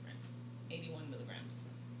an aspirin, 81 milligrams.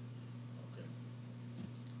 Okay.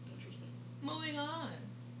 Interesting. Moving on.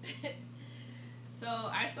 So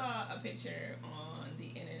I saw a picture on the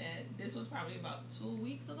internet. This was probably about 2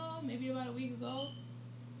 weeks ago, maybe about a week ago.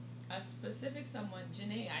 A specific someone,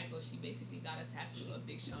 Jhené Aiko, she basically got a tattoo of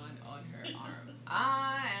Big Sean on her arm.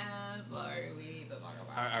 I am sorry, we need to talk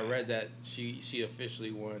about I read that she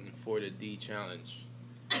officially won for the D challenge.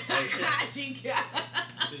 She got.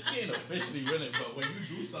 She ain't officially winning, but when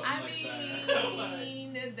you do something I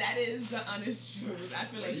mean, that is the honest truth. I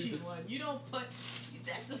feel like she won. You don't put.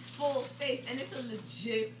 That's the full face, and it's a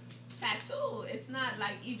legit tattoo. It's not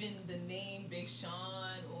like even the name Big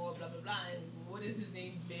Sean or blah blah blah. And what is his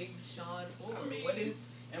name, Big Sean? Or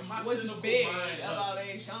what's big about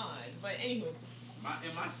Big Sean? But anywho,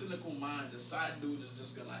 in my cynical mind, the side dude is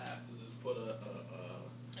just gonna have to just put oh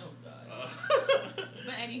God.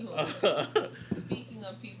 But anywho, speaking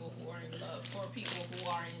of people who are in love, for people who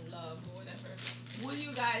are in love or whatever, would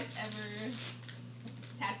you guys ever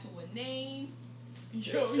tattoo a name?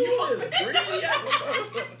 Yo, you is greedy.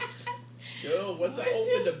 Yo, once I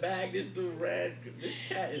opened the bag, this dude ran. This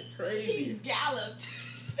cat is crazy. He galloped.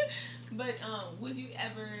 But would you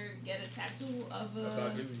ever get a tattoo of a? If I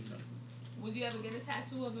give you nothing. Would you ever get a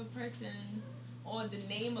tattoo of a person or the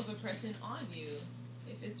name of a person on you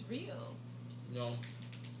if it's real? No.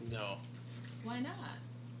 Why not?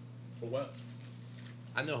 For what?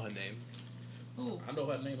 I know her name. Who? I know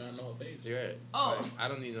her name and I know her face. You're right. Oh. Like, I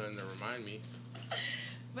don't need nothing to remind me.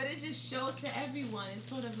 But it just shows to everyone. It's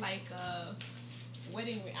sort of like a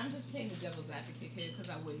wedding ring. I'm just playing the devil's advocate here because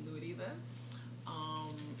I wouldn't do it either.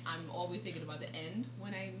 I'm always thinking about the end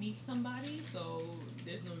when I meet somebody, so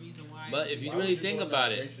there's no reason why. But if you really think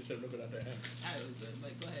about it, I always would.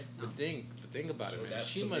 But go ahead, Tom. But think about it, man.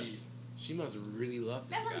 She must really love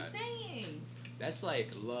this guy. guy. That's what I'm saying. That's like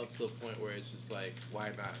love to the point where it's just like, why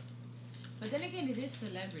not? But then again, it is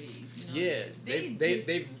celebrities, you know. Yeah,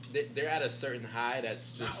 they're at a certain high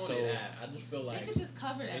that's just not so. Only that, I just feel like they could just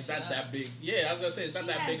cover that. It's not that big. Yeah, I was gonna say it's not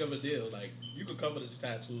that big of a deal. Like you could cover the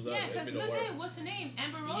tattoos up. Yeah, because look at what's her name,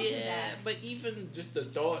 Amber Rose. Yeah, but even just the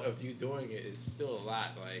thought of you doing it is still a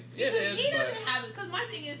lot. Like he doesn't have it. Because my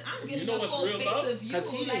thing is, I'm getting a full face of you.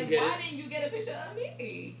 Like, why didn't you get a picture of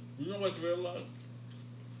me? You know what's real love?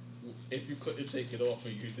 If you couldn't take it off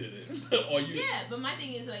and you did it, or you. Yeah, but my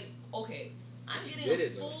thing is like, okay. I'm getting a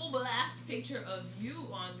full blast picture of you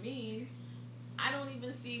on me. I don't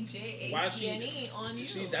even see JHGNE on you.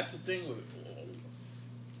 See, that's the thing with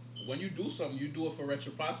when you do something, you do it for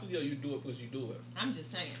reciprocity or you do it because you do it. I'm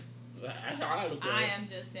just saying. I am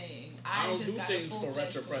just saying. I don't do things for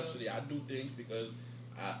reciprocity. I do things because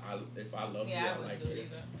if I love you, I wouldn't like do it.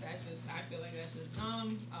 Either. That's just. I feel like that's just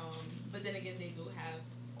dumb. But then again, they do have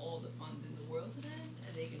all the funds in the world to them,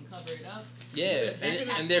 and they can cover it up. Yeah,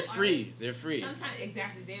 and they're free. Artists. They're free. Sometimes,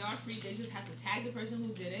 exactly, they are free. They just have to tag the person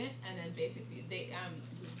who did it, and then basically they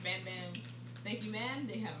Bam Bam, thank you, man.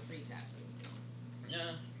 They have a free tattoo. So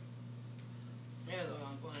yeah. That's what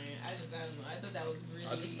I'm playing. I don't know. I thought that was really.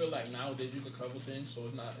 I just feel like nowadays you can cover things, so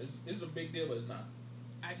it's not. It's a big deal, but it's not.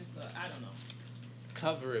 I just thought I don't know.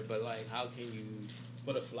 Cover it, but like, how can you?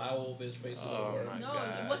 Put a flower over his face. Oh my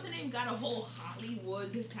God. What's her name? Got a whole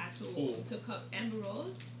Hollywood tattoo to cover Amber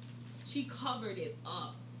Rose. She covered it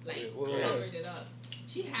up, covered it up.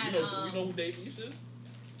 She had. You know who Dave East is?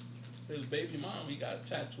 His baby mom. He got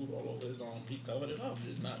tattooed all over his arm. He covered it up.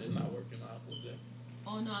 It's not working out with them.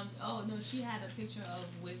 Oh no! She had a picture of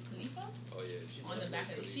Wiz Khalifa. Oh yeah, she on the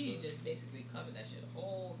back of it. She just basically covered that shit, the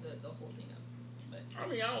whole thing up. But I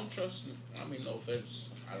mean, I don't trust. I mean, no offense.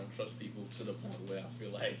 I don't trust people to the point where I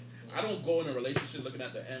feel like I don't go in a relationship looking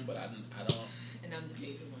at the end, but I don't. And I'm the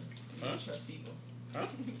jaded one. You don't trust people. Huh?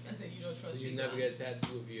 I said you don't trust people. So you never get a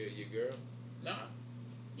tattoo of your girl? Nah.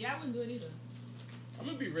 Yeah, I wouldn't do it either. I'm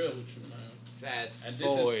gonna be real with you, man. Fast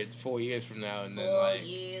forward 4 years from now, and then 4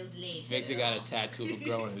 years later, Victor got a tattoo of a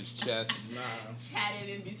girl on his chest. Nah. Chatted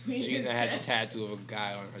in between. She's gonna have a tattoo of a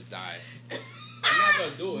guy on her thigh. I'm not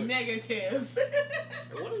gonna do it. Negative.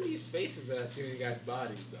 And what are these faces that I see on you guys'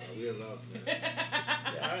 bodies? We love them.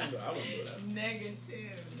 Yeah, I wouldn't do that.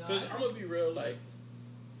 Negative. Because I'm gonna be real, like,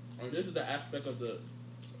 this is the aspect of the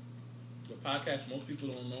podcast most people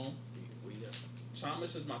don't know.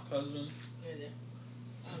 Thomas is my cousin. Yeah.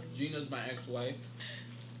 Gina's my ex-wife,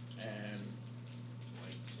 and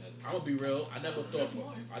I'm gonna be real. I never thought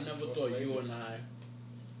you and I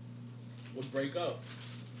would break up.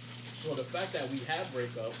 So the fact that we have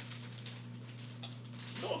breakup,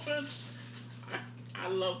 no offense, I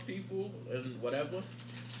love people and whatever.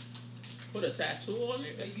 Put a tattoo on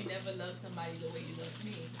it. But you never loved somebody the way you love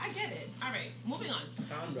me. I get it. All right, moving on.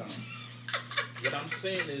 Calm down. What I'm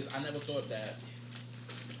saying is, I never thought that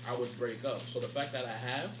I would break up. So the fact that I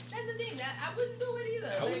have, that's the thing. That I wouldn't do it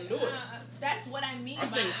either. I wouldn't do it. That's what I mean.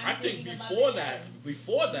 I think before that. Oh, he's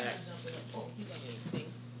on your thing.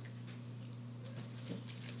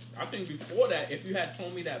 I think before that, if you had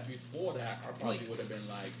told me that before that, I probably would have been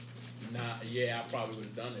like, nah, yeah, I probably would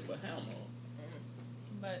have done it, but hell no.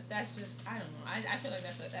 But that's just, I don't know. I feel like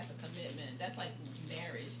that's a commitment. That's like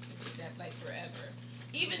marriage to me. That's like forever.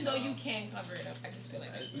 Even though you can cover it up, I just feel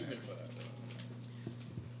like that's even forever.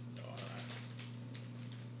 for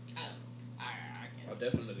that. I I can't.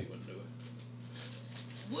 definitely wouldn't do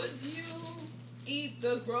it. Would you eat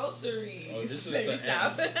the groceries? Oh, this is Let me the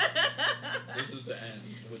stop. This is the end.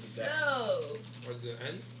 With the So, What's the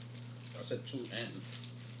end? I said to end.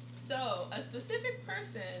 so a specific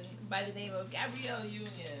person by the name of Gabrielle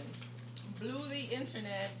Union blew the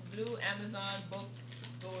internet, blew Amazon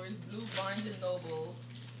bookstores, blew Barnes and Nobles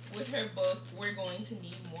with her book, We're Going to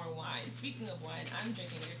Need More Wine. Speaking of wine, I'm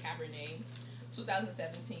drinking your Cabernet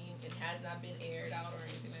 2017. It has not been aired out or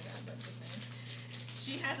anything like that, but just saying.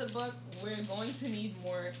 She has a book, We're Going to Need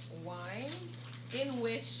More Wine, in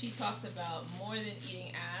which she talks about more than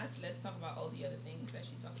eating ass. Let's talk about all the other things that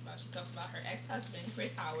she talks about. She talks about her ex-husband,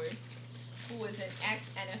 Chris Howard, who is an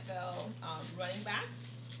ex-NFL running back.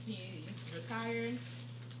 He retired.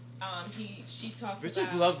 She talks about...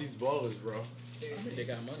 Bitches love these ballers, bro. I Seriously. mean, they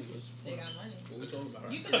got money. They got money. What we talking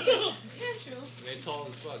about? You could be yeah, true. And they tall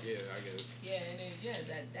as fuck. Yeah, I get it. Yeah, and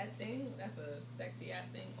then, that thing, that's a sexy ass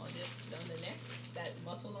thing on the neck, that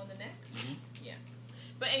muscle on the neck. Mhm. Yeah.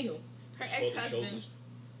 But anywho, her It's called the ex-husband, shoulders.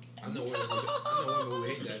 I know women who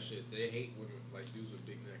hate that shit. They hate women like dudes with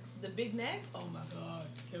big necks. the big neck. Oh my god,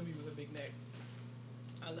 kill me with a big neck.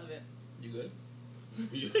 I love it. You good?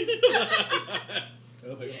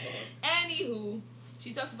 Oh, my God. Anywho,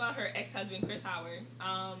 she talks about her ex-husband Chris Howard.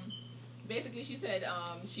 Basically, she said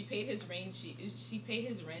she paid his rent. She paid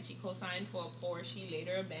his rent. She co-signed for a Porsche he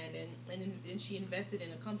later abandoned, and then she invested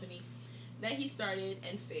in a company that he started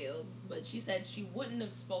and failed. But she said she wouldn't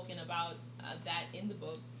have spoken about that in the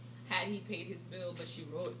book had he paid his bill. But she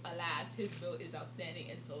wrote, "Alas, his bill is outstanding,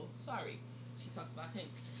 and so sorry." She talks about him.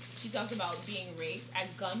 She talks about being raped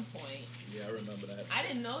at gunpoint. Yeah, I remember that. I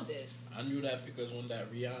didn't know this. I knew that because when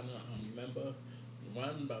that Rihanna, remember?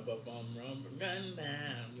 Run, ba ba bum, run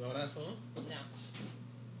down. You know that song? No.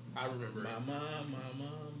 I remember it. Mama,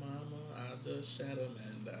 I just shut a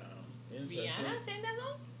man down. Rihanna sang that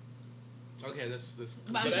song? Okay, let's. But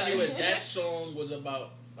But I'm sorry. anyway, that song was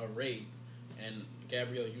about a rape, and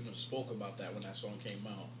Gabrielle Union spoke about that when that song came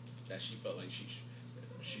out. That she felt like she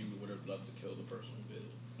would have loved to kill the person who did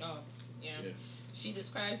it. Oh, yeah. Yeah. She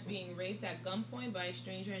describes being raped at gunpoint by a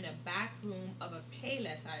stranger in a back room of a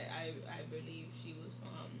Payless. I believe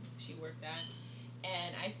she worked at,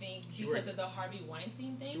 and I think She because worked- of the Harvey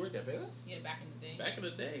Weinstein thing. She worked at Payless? Yeah, back in the day. Back in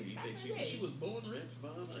the day, Back in the day. she was born rich,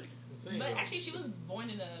 but like, Insane, But bro. actually, she was born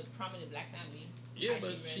in a prominent black family. yeah,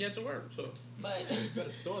 Actually, but right. she had to work, so. But There's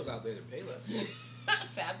better stores out there than Payless.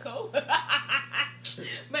 Fabco.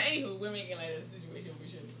 But anywho, we're making like a situation we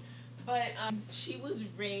shouldn't. But she was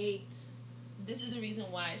raped. This is the reason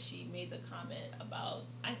why she made the comment about.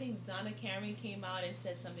 I think Donna Karen came out and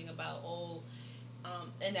said something about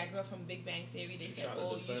and that girl from Big Bang Theory. They She said, tried to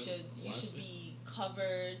you defend should Weinstein. be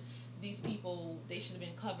covered. These people, they should have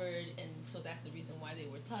been covered, and so that's the reason why they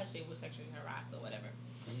were touched. They were sexually harassed or whatever.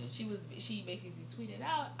 Mhm. She basically tweeted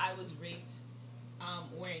out, I was raped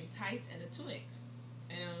wearing tights and a tunic.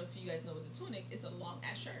 And I don't know if you guys know what's a tunic. It's a long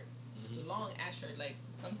ass shirt. Mhm. Long ass shirt, like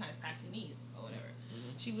sometimes past your knees or whatever.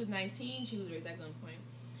 Mhm. She was 19. She was raped at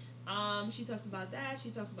gunpoint. She talks about that.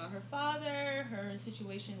 She talks about her father, her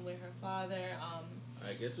situation with her father.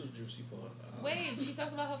 I get to the juicy part. Wait, she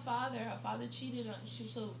talks about her father. Her father cheated on.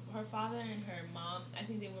 So her father and her mom. I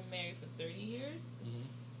think they were married for 30 years.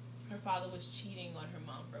 Mhm. Her father was cheating on her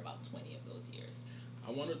mom for about 20 of those years. I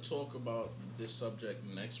want to talk about this subject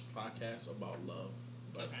next podcast about love.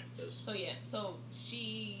 But Okay. this- So yeah, so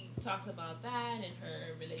she talks about that and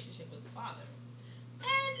her relationship with the father.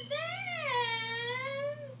 And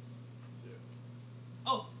then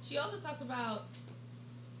she also talks about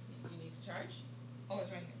you need to charge? Oh,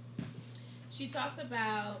 it's right here. She talks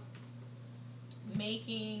about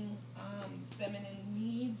making feminine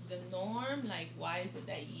needs the norm. Like, why is it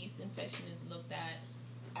that yeast infection is looked at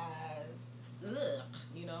as ugh,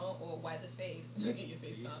 you know, or why the face? Look at your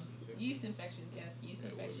face, Tom. Yeast infections, yes, yeast Yeah,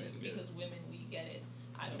 infections. women get Because women, we get it.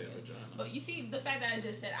 I don't Their get it. vagina. But you see, the fact that I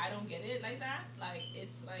just said I don't get it like that, like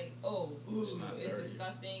it's like, oh, ooh, It's not it's dirty.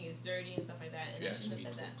 disgusting, it's dirty and stuff like that, and If you I ask shouldn't me,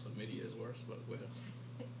 have said that. chlamydia is worse, but well.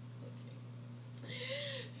 Okay.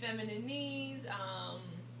 Feminine needs.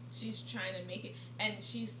 She's trying to make it, and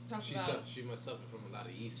she talks about. She must suffer from a lot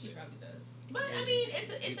of yeast. She then. probably does. But I mean,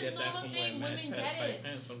 it's a normal thing. Women get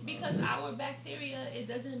it because our bacteria, it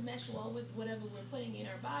doesn't mesh well with whatever we're putting in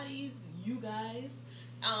our bodies. You guys,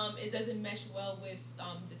 it doesn't mesh well with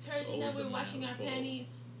detergent that always we're a washing our man's fault. panties.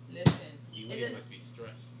 Listen, You it ain't does- must be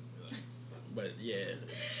stressed. Like, But yeah,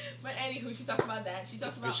 but anywho, she talks about that. She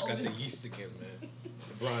talks this about bitch got over- the yeast again, man.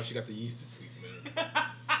 LeBron, she got the yeast this week, man.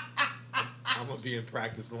 I'm gonna be in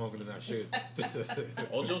practice longer than I should.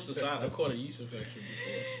 All jokes aside, I caught a yeast infection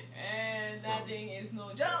before. And that thing is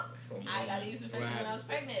no joke. I got a yeast infection when I was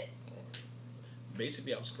pregnant.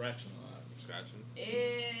 Basically, I was scratching a lot. Scratching.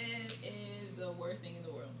 It is the worst thing in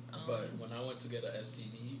the world. But when I went to get an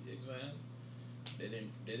STD exam, they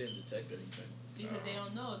didn't detect anything. Because they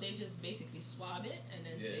don't know. They just basically swab it and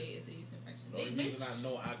then say it's a yeast infection. The only reason I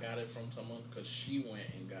know I got it from someone because she went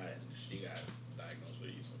and got diagnosed with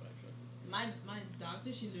a yeast infection. My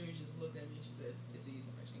doctor, she literally just looked at me and she said it's a yeast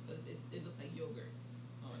infection because it looks like yogurt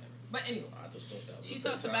or whatever. But anyway, I just thought that was she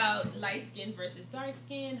talks about light skin versus dark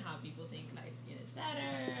skin, how people think light skin is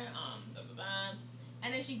better, blah blah blah.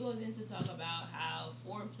 And then she goes in to talk about how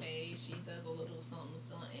foreplay, she does a little something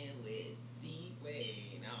with D Wade.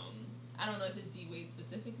 I don't know if it's D Wade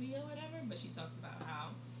specifically or whatever, but she talks about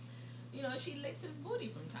how, she licks his booty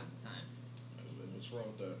from time to time. What's wrong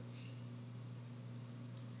with that?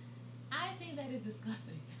 I think that is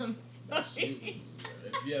disgusting. I'm If sorry.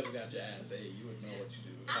 you ever got your ass ate, you would know what you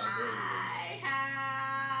do.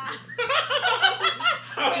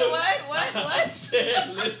 Wait, what? I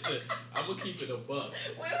said, listen, I'm gonna keep it a buck.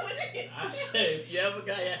 Wait, I said, if you ever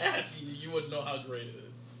got your ass eaten, you would know how great it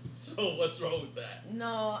is. So what's wrong with that?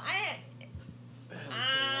 No,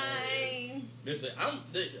 Listen,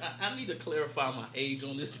 I need to clarify my age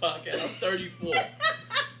on this podcast. I'm 34.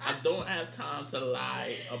 I don't have time to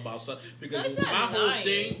lie about something because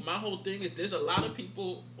my whole thing is there's a lot of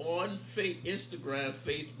people on Instagram,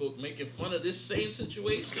 Facebook making fun of this same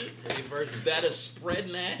situation that are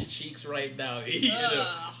spreading ass cheeks right now.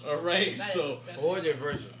 All right, or their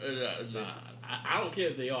version. Nah, I don't care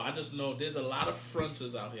if they are. I just know there's a lot of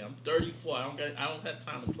fronters out here. I'm 34. I don't have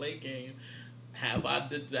time to play game. Have I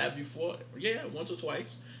did that before? Yeah, once or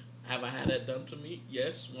twice. Have I had that done to me?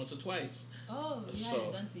 Yes, once or twice. Oh, you had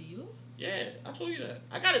it done to you? Yeah, I told you that.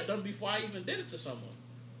 I got it done before I even did it to someone.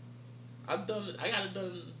 I got it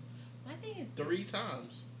done. My thing is 3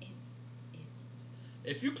 times. It's.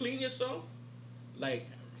 If you clean yourself, like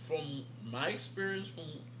from my experience, from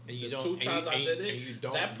the 2 times I did it,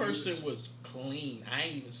 that person was clean. I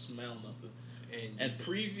ain't even smell nothing. And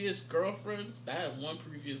previous girlfriends, I had one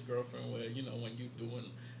previous girlfriend where, when you doing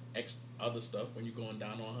other stuff, when you going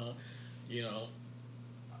down on her,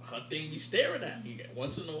 her thing be staring at me.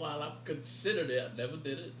 Once in a while, I considered it. I never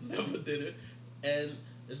did it. And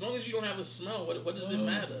as long as you don't have a smell, what does it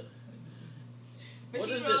matter? What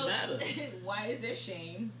does it matter? Why is there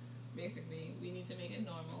shame? Basically, we need to make it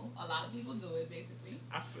normal. A lot of people do it, basically.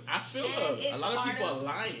 I feel her. A lot of people are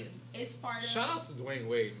lying. It's part of... Shout out to Dwayne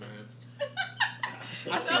Wade, man.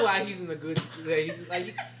 I see why he's in a good... He's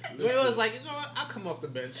like... Dwayne was like, what? I'll come off the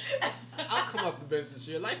bench. This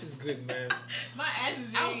year. Life is good, man. My ass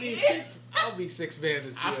is big. I'll be 6 man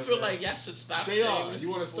this year. I feel like y'all should stop JR, shaming you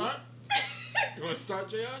want to people. start? You want to start,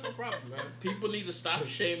 JR? No problem, man. People need to stop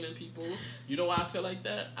shaming people. You know why I feel like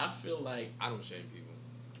that? I feel like... I don't shame people.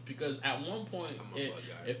 Because at one point,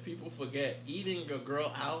 if people forget, eating a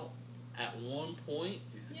girl out at one point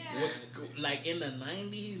was like in the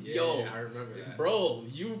 90s. Yeah, yo, I remember that. Bro,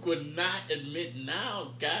 you could not admit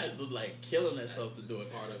now guys are like killing themselves to do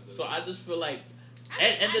it. So I just feel like,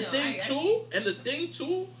 and the thing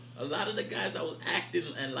too, a lot of the guys that was acting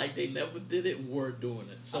and like they never did it were doing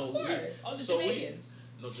it. So of course, all the Jamaicans.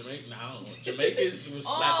 No, Jamaican. I don't know. Jamaicans would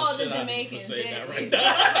slap the shit out of you for saying that right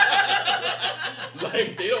now.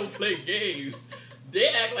 Like they don't play games. They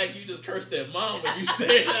act like you just cursed their mom when you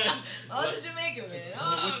say that. The Jamaican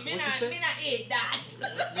man. Me not eat that.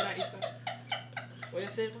 Me not eat that. What you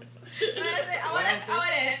say, man? I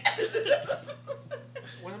want it.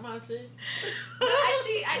 What am I saying?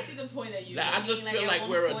 I see the point that you. I just feel like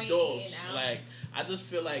we're adults. Like I just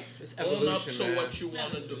feel like own up to what you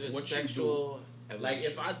want to do. What you do. Evolution. Like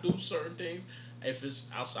if I do certain things, if it's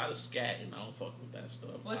outside of scatting, I don't fuck with that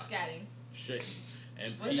stuff. What's scatting? Shit.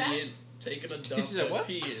 And peeing, taking a dump, and what?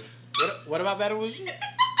 Peeing. What about Baton Rouge?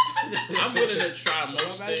 I'm willing to try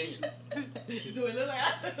most things. Do it look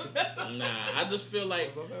like Nah, I just feel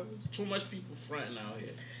like too much people fronting out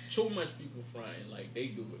here. Too much people fronting, like they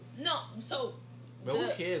do it. No, so. But who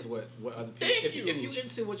cares what other people? If you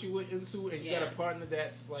into what you went into and you got a partner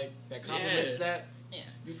that's like that complements that. Yeah,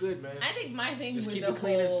 you good, man. I think my thing just with keep the it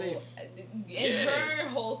clean whole, and safe. Her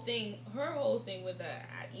whole thing with the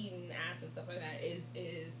eating ass and stuff like that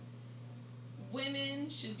is women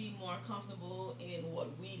should be more comfortable in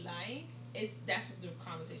what we like. That's the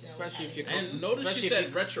conversation. Especially if you're and notice she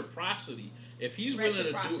said reciprocity. If he's willing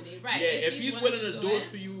to do, right? Yeah, if he's willing to do it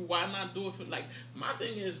for you, why not do it for? Like my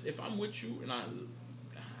thing is, if I'm with you and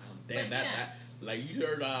like you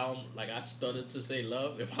heard, like I started to say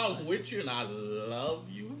love. If I'm with you and I love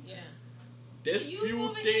you, Yeah. there's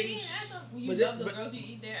few things. You love the girls you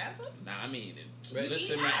eat their ass up? Nah, I mean, You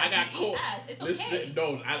listen, eat man, ass, I got you caught. eat ass. It's Listen, okay.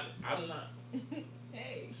 no, I'm not.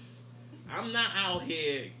 Hey. I'm not out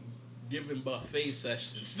here giving buffet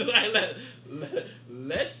sessions. Like,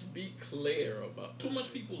 let's be clear about too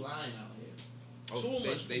much people lying out here.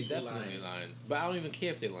 They definitely lying. But I don't even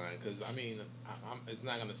care if they lying, because I mean, it's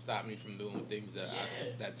not gonna stop me from doing things that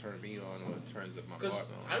that turn me on or turns up my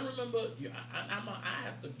partner on. I remember, I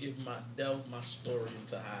have to delve my story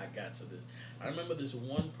into how I got to this. I remember this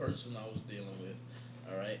one person I was dealing with,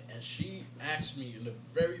 all right, and she asked me in the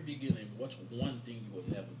very beginning, "What's one thing you would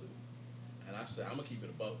never do?" And I said, "I'm gonna keep it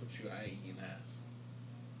a buck with you. I ain't eating ass."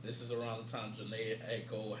 This is around the time Janae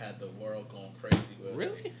Echo had the world going crazy with.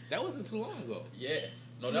 Really? That wasn't too long ago. Yeah.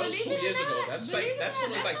 No, that was 2 years ago. That song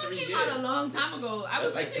was like 3 years. That came out a long time ago. I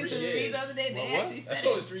was listening to the read the other day. They actually said that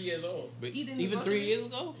song is 3 years old. But even 3 years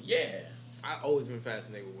ago? Yeah. I've always been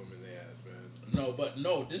fascinated with women they ass,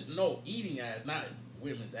 man. No, eating ass, not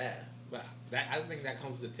women's ass. But I think that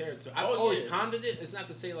comes with the territory. I've always pondered it. It's not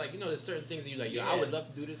to say, like, there's certain things that you like, I would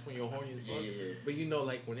love to do this when you're horny as fuck. Yeah. But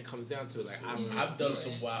like, when it comes down to it, like, I've done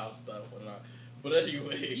some wild stuff. But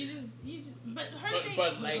anyway. You just but her thing.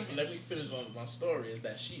 But like, let me finish on my story. Is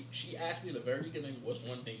that she asked me in the very beginning, "What's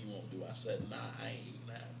one thing you won't do?" I said, "Nah, I ain't eating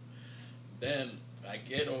that." Then I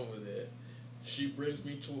get over there. She brings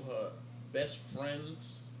me to her best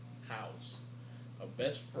friend's house. Her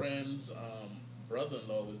best friend's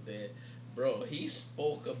brother-in-law was there. Bro, he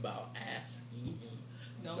spoke about ass eating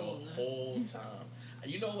the whole time.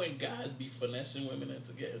 You know when guys be finessing women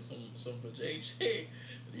into getting some vajayjay?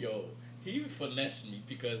 Yo, he finessed me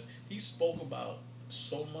because he spoke about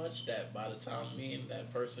so much that by the time me and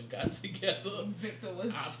that person got together, Victor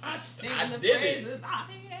was singing I the did praises. it.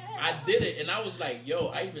 I did it, and I was like, yo,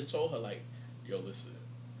 I even told her, like, yo, listen,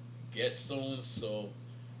 get so-and-so,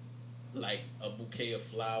 like, a bouquet of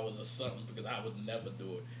flowers or something, because I would never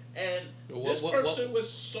do it. And this person was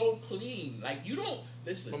so clean. Like, you don't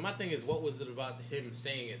listen. But my thing is, what was it about him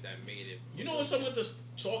saying it that made it? You know when someone just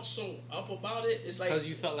talks so up about it, it's like because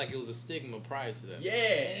you felt like it was a stigma prior to that. Yeah,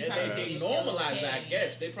 and they normalized it. I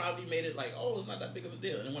guess they probably made it like, oh, it's not that big of a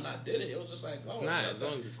deal. And when I did it, it was just like, oh, it's not as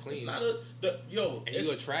long as it's clean. It's not and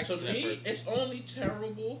you attract to that me, person. It's only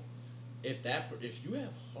terrible if you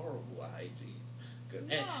have horrible hygiene.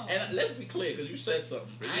 And let's be clear, because you said something.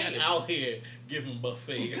 I ain't out here giving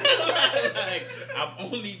buffet. Like, I've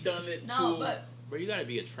only done it but you gotta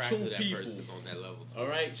be attracted to that person on that level too. All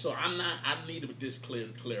right, so I need to be this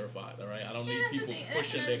clarified. All right, I don't need people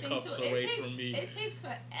pushing their cups away from me. It takes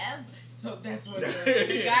forever. So that's what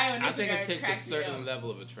the guy on Instagram I think it takes a certain level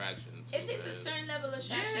of attraction. It takes a certain level of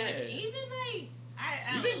attraction. Yeah. Even like.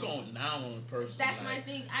 You've been going down on a person. That's my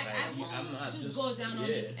thing. I won't just go down on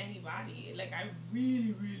just anybody. Like, I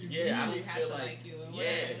really, really have to like you and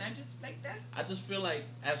whatever. And I just like that. I just feel like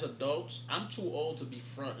as adults, I'm too old to be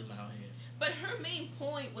fronting out here. But her main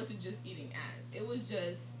point wasn't just eating ass. It was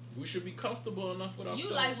just we should be comfortable enough with ourselves.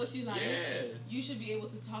 You like what you like. Yeah. You should be able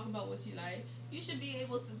to talk about what you like. You should be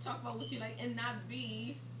able to talk about what you like and not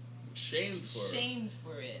be shamed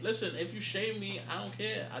for it. Listen, if you shame me, I don't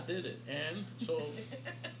care. I did it, and so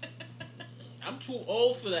I'm too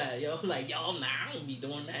old for that, yo. Like, yo, nah, I don't be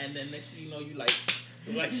doing that. And then next thing you know, you like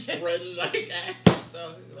spreading like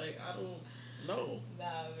so like I don't know.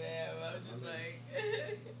 Nah, man, I'm just like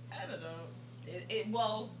I don't know.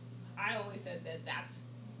 Well, I always said that's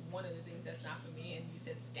one of the things that's not for me. And you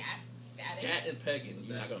said scatting. Scat and pegging.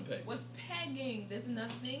 You're not gonna peg. What's pegging? There's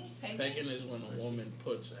another thing. Pegging is when a woman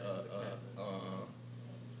puts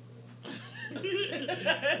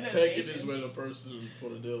pegging is when a person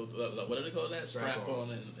put a deal. What do they call that? Strap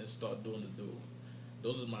on and start doing the do.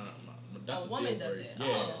 Those are my that's a woman deal does breaker. it.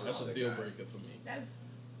 Yeah, that's a deal breaker for me. That's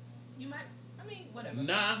you might. I mean, whatever.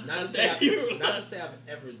 Nah, not to say I've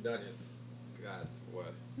ever done it. God,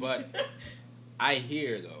 what? But I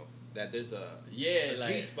hear though that there's a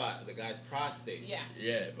like, G-spot, the guy's prostate. Yeah,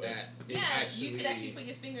 but that you could actually put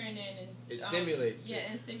your finger in there and it stimulates. Yeah,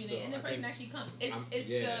 and stimulate, so and the person actually comes. It's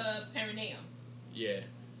the perineum. Yeah.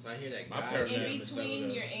 So I hear that guys in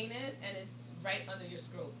between your anus and it's right under your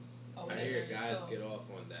scrotes. I hear guys get off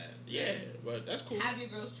on that. Yeah, but that's cool. Have your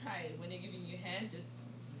girls try it when they're giving you head. Just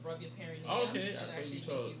rub your perineum. Okay, I think you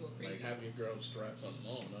told like have your girl strap something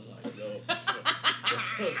on. I'm like, yo,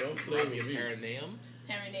 don't play with me.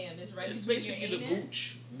 Perineum is right it's between your basically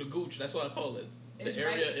anus. The gooch. That's what I call it. It's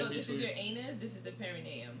right. So this is your anus. This is the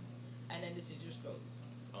perineum, and then this is your scrotes.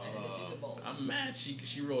 And then this is your balls. I'm mad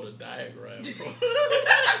she wrote a diagram, bro.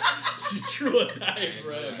 She drew a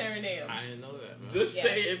diagram. Perineum. I didn't know that, man. Just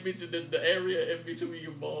say in between the area in between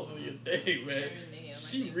your balls and your thing, man. Perineum,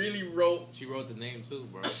 She really wrote. She wrote the name too,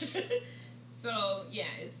 bro. So yeah,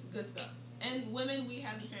 it's good stuff. And women, we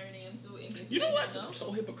have the perineum too. In case You know guys what's don't know.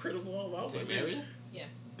 so hypocritical about Same women? area? Yeah.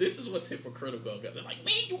 This is what's hypocritical. They're like,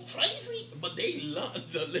 man, you crazy, but they love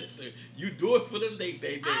to listen. You do it for them.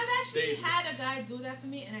 I've actually had a guy do that for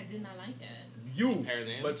me, and I did not like that. You,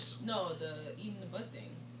 Perineum? but No, the eating the butt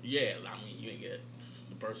thing. yeah, I mean, you ain't get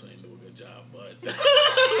the person ain't do a good job, but I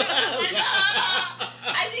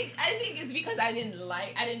think it's because I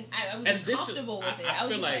wasn't comfortable with it. I was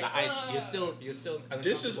feel just like you're still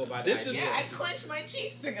This is- uncomfortable by this the is- idea. yeah, I clenched my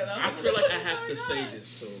cheeks together. I feel like I have to say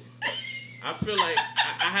this too. I feel like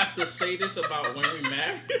I have to say this about when we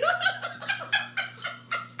married.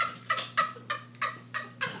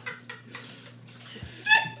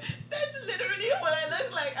 That's literally what I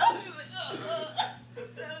look like. I was just like,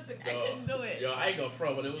 I couldn't do it. Yo, I ain't gonna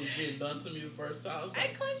front, but it was being done to me the first time. I was I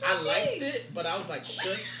like, clenched my I cheeks. liked it, but I was like,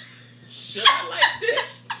 should I like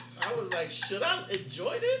this? I was like, should I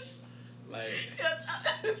enjoy this? Like,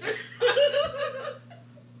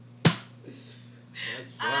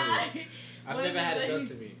 That's funny. I've never had it done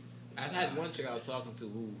to me. I've had one chick I was talking to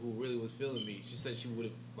who really was feeling me. She said she would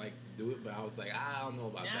have liked to do it, but I was like, I don't know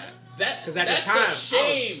about that. Because at that's the time, the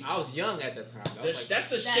shame. I was young at that time. I was like, That's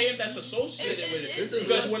the shame that's associated with it. This is-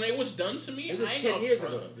 Because when it was done to me, this was I ain't 10 gonna years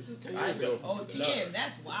front. ago. This was 10 I years ain't ago. gonna- Oh, 10,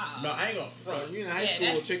 that's wild. No, I ain't gonna So front. you in high Yeah, school,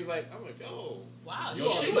 that's- chicks like, I'm like, oh. Wow.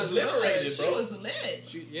 Yo, she was liberated, bro. She was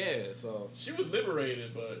lit. Yeah, so. She was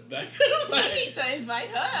liberated, but that, We need to invite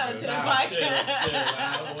her to the podcast.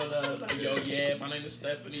 I wanna, yo, yeah, my name is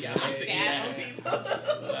Stephanie. I like to eat Scam ass. people.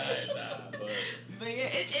 But yeah,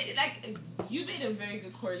 it like you made a very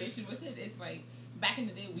good correlation with it. It's like back in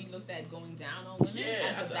the day we looked at going down on women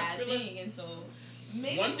Yeah, as a I bad feel thing, and so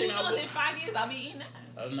maybe One who thing I knows? will- In 5 years I'll be eating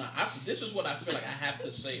ass. nah, this is what I feel like I have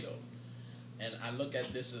to say though, and I look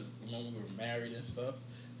at this as when we were married and stuff.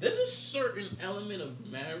 There's a certain element of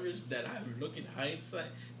marriage that I look in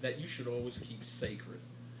hindsight that you should always keep sacred,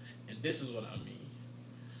 and this is what I mean.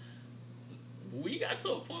 We got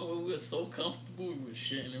to a point where we were so comfortable, we were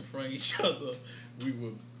shitting in front of each other. We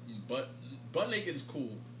were butt naked is cool.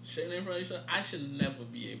 Shitting in front of each other, I should never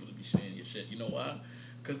be able to be saying your shit. You know why?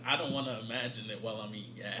 Because I don't want to imagine it while I'm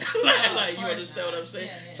eating. Yeah. like you understand what I'm saying?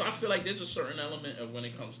 Yeah, yeah. So I feel like there's a certain element of when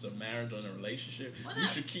it comes to marriage or in a relationship, you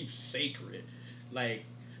should keep sacred. Like,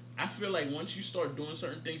 I feel like once you start doing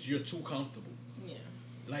certain things, you're too comfortable. Yeah.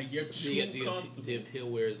 Like, you're too comfortable. The appeal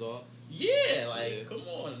wears off. Yeah, like, come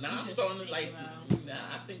on. Now You I'm just starting to, think like, about- now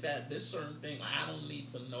I think that this certain thing, I don't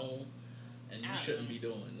need to know, and you I shouldn't don't be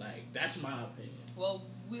doing. Like, that's my opinion. Well,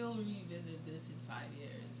 we'll revisit this in 5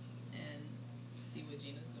 years and see what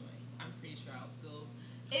Gina's doing. I'm pretty sure I'll still.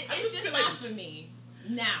 I It's just just feel not like- for me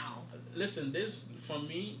now. Listen, for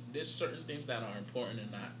me, there's certain things that are important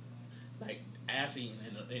and not, like, ass eating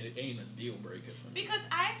it ain't a deal breaker for me. Because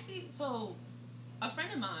a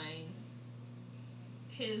friend of mine,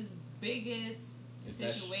 his biggest If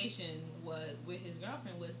that's- situation was with his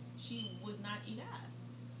girlfriend was she would not eat ass.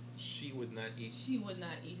 She would not eat. She would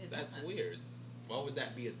not eat his That's ass. weird. Why would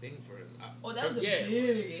that be a thing for him? Oh, that was a Yeah.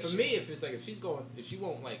 big For issue. me, if she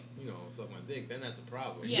won't like suck my dick, then that's a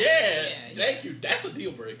problem. Yeah. Thank you. That's a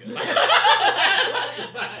deal breaker.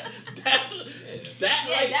 That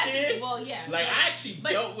Yeah, right that's there. well, yeah. Like, I actually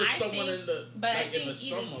but dealt with I someone think- in the But I like in think the eating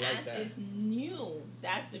summer like ass that. is new.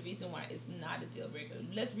 That's the reason why it's not a deal breaker.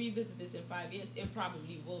 Let's revisit this in 5 years. It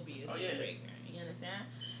probably will be a Oh, deal yeah. breaker. You understand?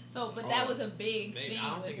 So, but that was a big Maybe, thing. I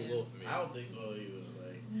don't with think him. it will for me. I don't think so either.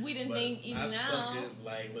 Like, We didn't but think eating I suck out. it,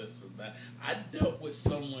 like, listen, man. I dealt with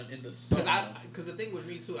someone in the summer. Because the thing with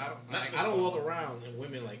me too, Not I don't the walk summer. around and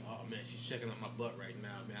women like, oh man, she's checking out my butt right now,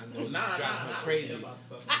 man. I know Nah, it's driving her I don't crazy. care about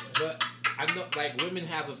stuff like that. But I know, like, women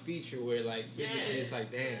have a feature where, like, physically, Yeah. it's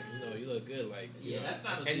like, damn, you look good, like, you Yeah, know. that's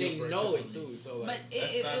not a and deal they breaker know for it me. too. So But like,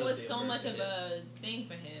 that's it not a was deal so much breaker, of a thing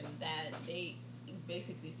for him that they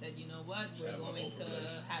basically said, you know what, we're Have an going open to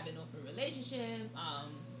relationship. have an open relationship.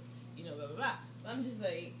 Blah blah blah. But I'm just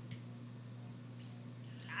like,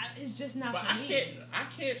 it's just not But for me. I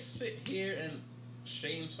can't sit here and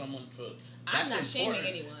shame someone for. I'm that's not shaming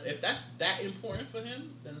important. anyone. If that's that important for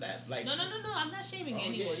him, then that like. No, I'm not shaming Oh,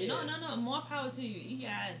 anyone. yeah, yeah. No, more power to you. Eat your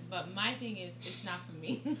ass. But my thing is, it's not for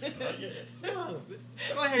me. Oh, yeah. no,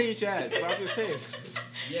 go ahead and eat your ass, but I'm just saying.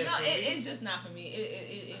 Yeah, No, for me, it's just not for me.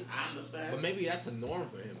 It I understand. But maybe that's a norm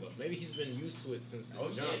for him, though. Maybe he's been used to it since the Oh,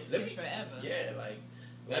 jump. yeah. since forever. Yeah, like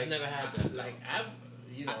I've never had that. Like I've,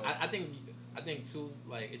 you know. I think too,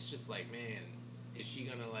 like, it's just like, man, is she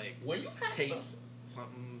gonna like when you taste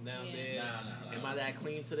something down there? Nah. Am I that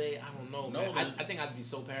clean today? I don't know, man. I think I'd be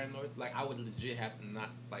so paranoid. Like I would legit have to not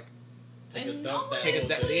like. Take a dump. Take a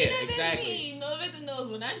step. Yeah, exactly. Me. No one knows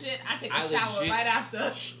when that shit. I take a shower right after.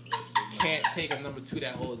 Can't take a number 2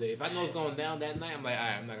 that whole day. If I know it's going down that night, I'm like, all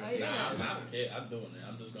right, I'm not gonna take it. I don't care. I'm doing it.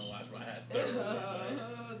 I'm just gonna wash my ass thoroughly.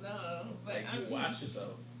 No, but like you wash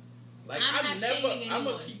yourself. Like I'm not shaming anyone. I'm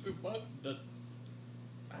gonna keep it buck.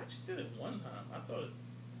 I actually did it one time. I thought.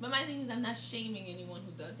 But my thing is, I'm not shaming anyone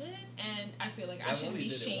who does it, and I feel like I shouldn't be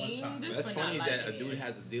shamed. That's for funny not that a liking dude it.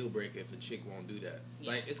 has a deal breaker if a chick won't do that. Yeah.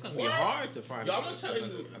 Like it's gonna be hard to find. Yo, I'm gonna tell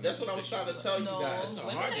you. That's what I was trying to tell you guys. No,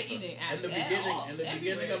 women are eating ass in the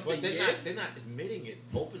beginning of the but year. they're not admitting it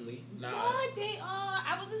openly. Nah. What they are?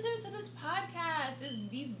 I was listening to this podcast.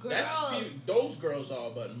 These girls. Those girls are,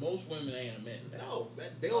 but most women ain't admitting that. No,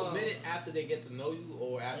 they'll admit it after they get to know you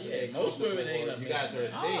or after they most women ain't you guys are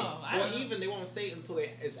a thing. Or even even they won't say it until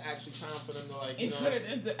it's actually time for them to like in front of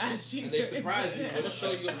them to ask you. And they surprise you. I'm gonna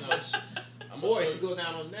show you. Or if you go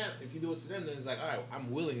down on them, if you do it to them, then it's like, all right,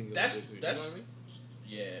 I'm willing to do that's you know what I mean?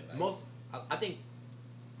 Yeah. Like, I think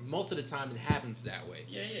most of the time it happens that way.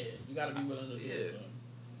 Yeah. You gotta be willing to do it.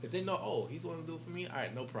 If they know, he's willing to do it for me, all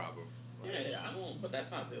right, no problem. Like, I don't. But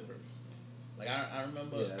that's not different. Like I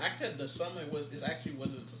remember, actually the summer it actually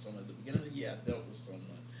wasn't the summer. At the beginning of the year, I dealt with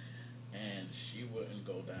someone, and she wouldn't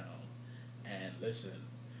go down. And listen,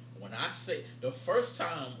 when I say the first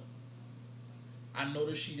time, I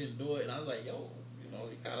noticed she didn't do it, and I was like, yo,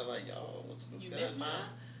 you kind of like, yo, what's going on?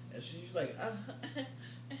 And she's like, I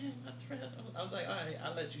was like, all right,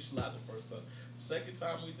 I'll let you slide the first time. Second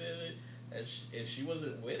time we did it, and she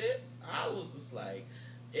wasn't with it, I was just like,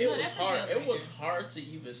 it was hard. It was hard to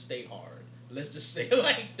even stay hard. Let's just say it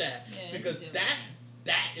like that, because that's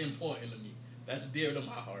that important to me. That's dear to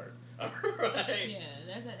my heart. All right. Yeah,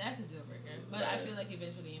 that's a deal breaker. But I feel like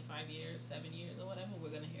eventually in 5 years, 7 years, or whatever, we're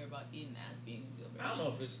gonna hear about eating ass being a deal breaker. I don't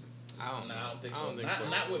know if it's. I don't think so. Think so.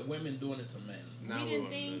 Not with women doing it to men.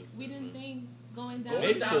 We didn't think going down.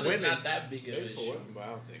 Going down is not that big of an issue. Women, but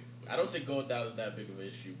I don't think going down is that big of an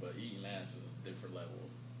issue, but eating ass is a different level.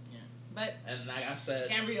 Yeah, but and like I said,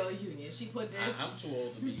 Gabrielle Union, she put this. I'm too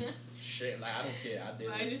old to be shit. Like I don't care. I did.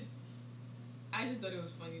 I just thought it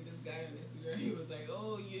was funny. This guy on Instagram, he was like,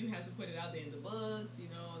 "Oh, you didn't have to put it out there in the books,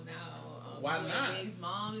 now." Why not? His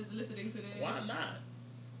mom is listening to this. Why not?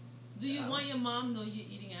 Do you want your mom to know you're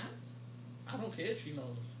eating ass? I don't care if she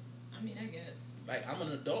knows. I mean, I guess. Like, I'm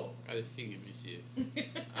an adult. I just figured me see it.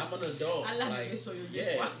 I'm an adult. I like this, so you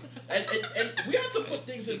and we have to put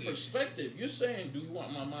things in perspective. You're saying, do you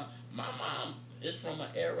want my mom? My mom is from an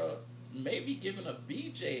era, maybe giving a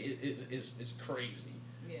BJ is crazy.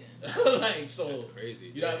 Yeah. Like, so. That's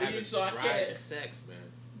crazy. You know what I mean? So I can't. Sex, man.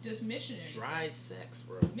 Just missionary. Dry sex,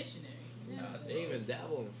 bro. Missionary. Yeah, they didn't even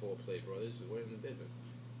dabble in foreplay, bro. They just went and did it.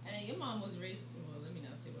 And then your mom was raised. Well, let me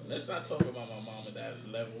not say what. Let's not talk about my mom at that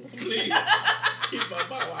level, please. Keep my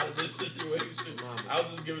mom out of this situation. I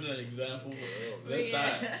was just giving an example. Let's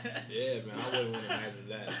not. Yeah, man. I wouldn't want to imagine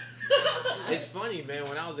that. It's funny, man.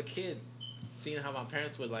 When I was a kid, seeing how my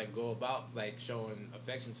parents would like go about like showing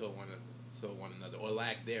affection to one another or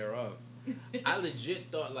lack thereof. I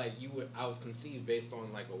legit thought like I was conceived based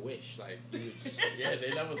on like a wish, like you would just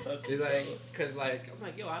they never touched it. Like, cause like I'm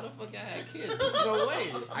like, yo, how the fuck I had kids? There's no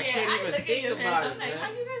way. I can't even think about it. I'm like, man.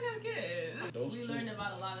 how do you guys have kids? We two. learned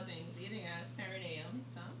about a lot of things. Eating ass, perineum,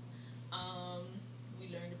 Tom. We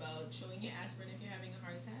learned about chewing your aspirin if you're having a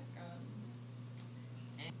heart attack.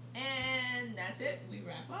 And that's it. We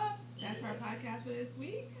wrap up. That's our podcast for this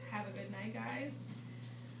week. Have a good night, guys.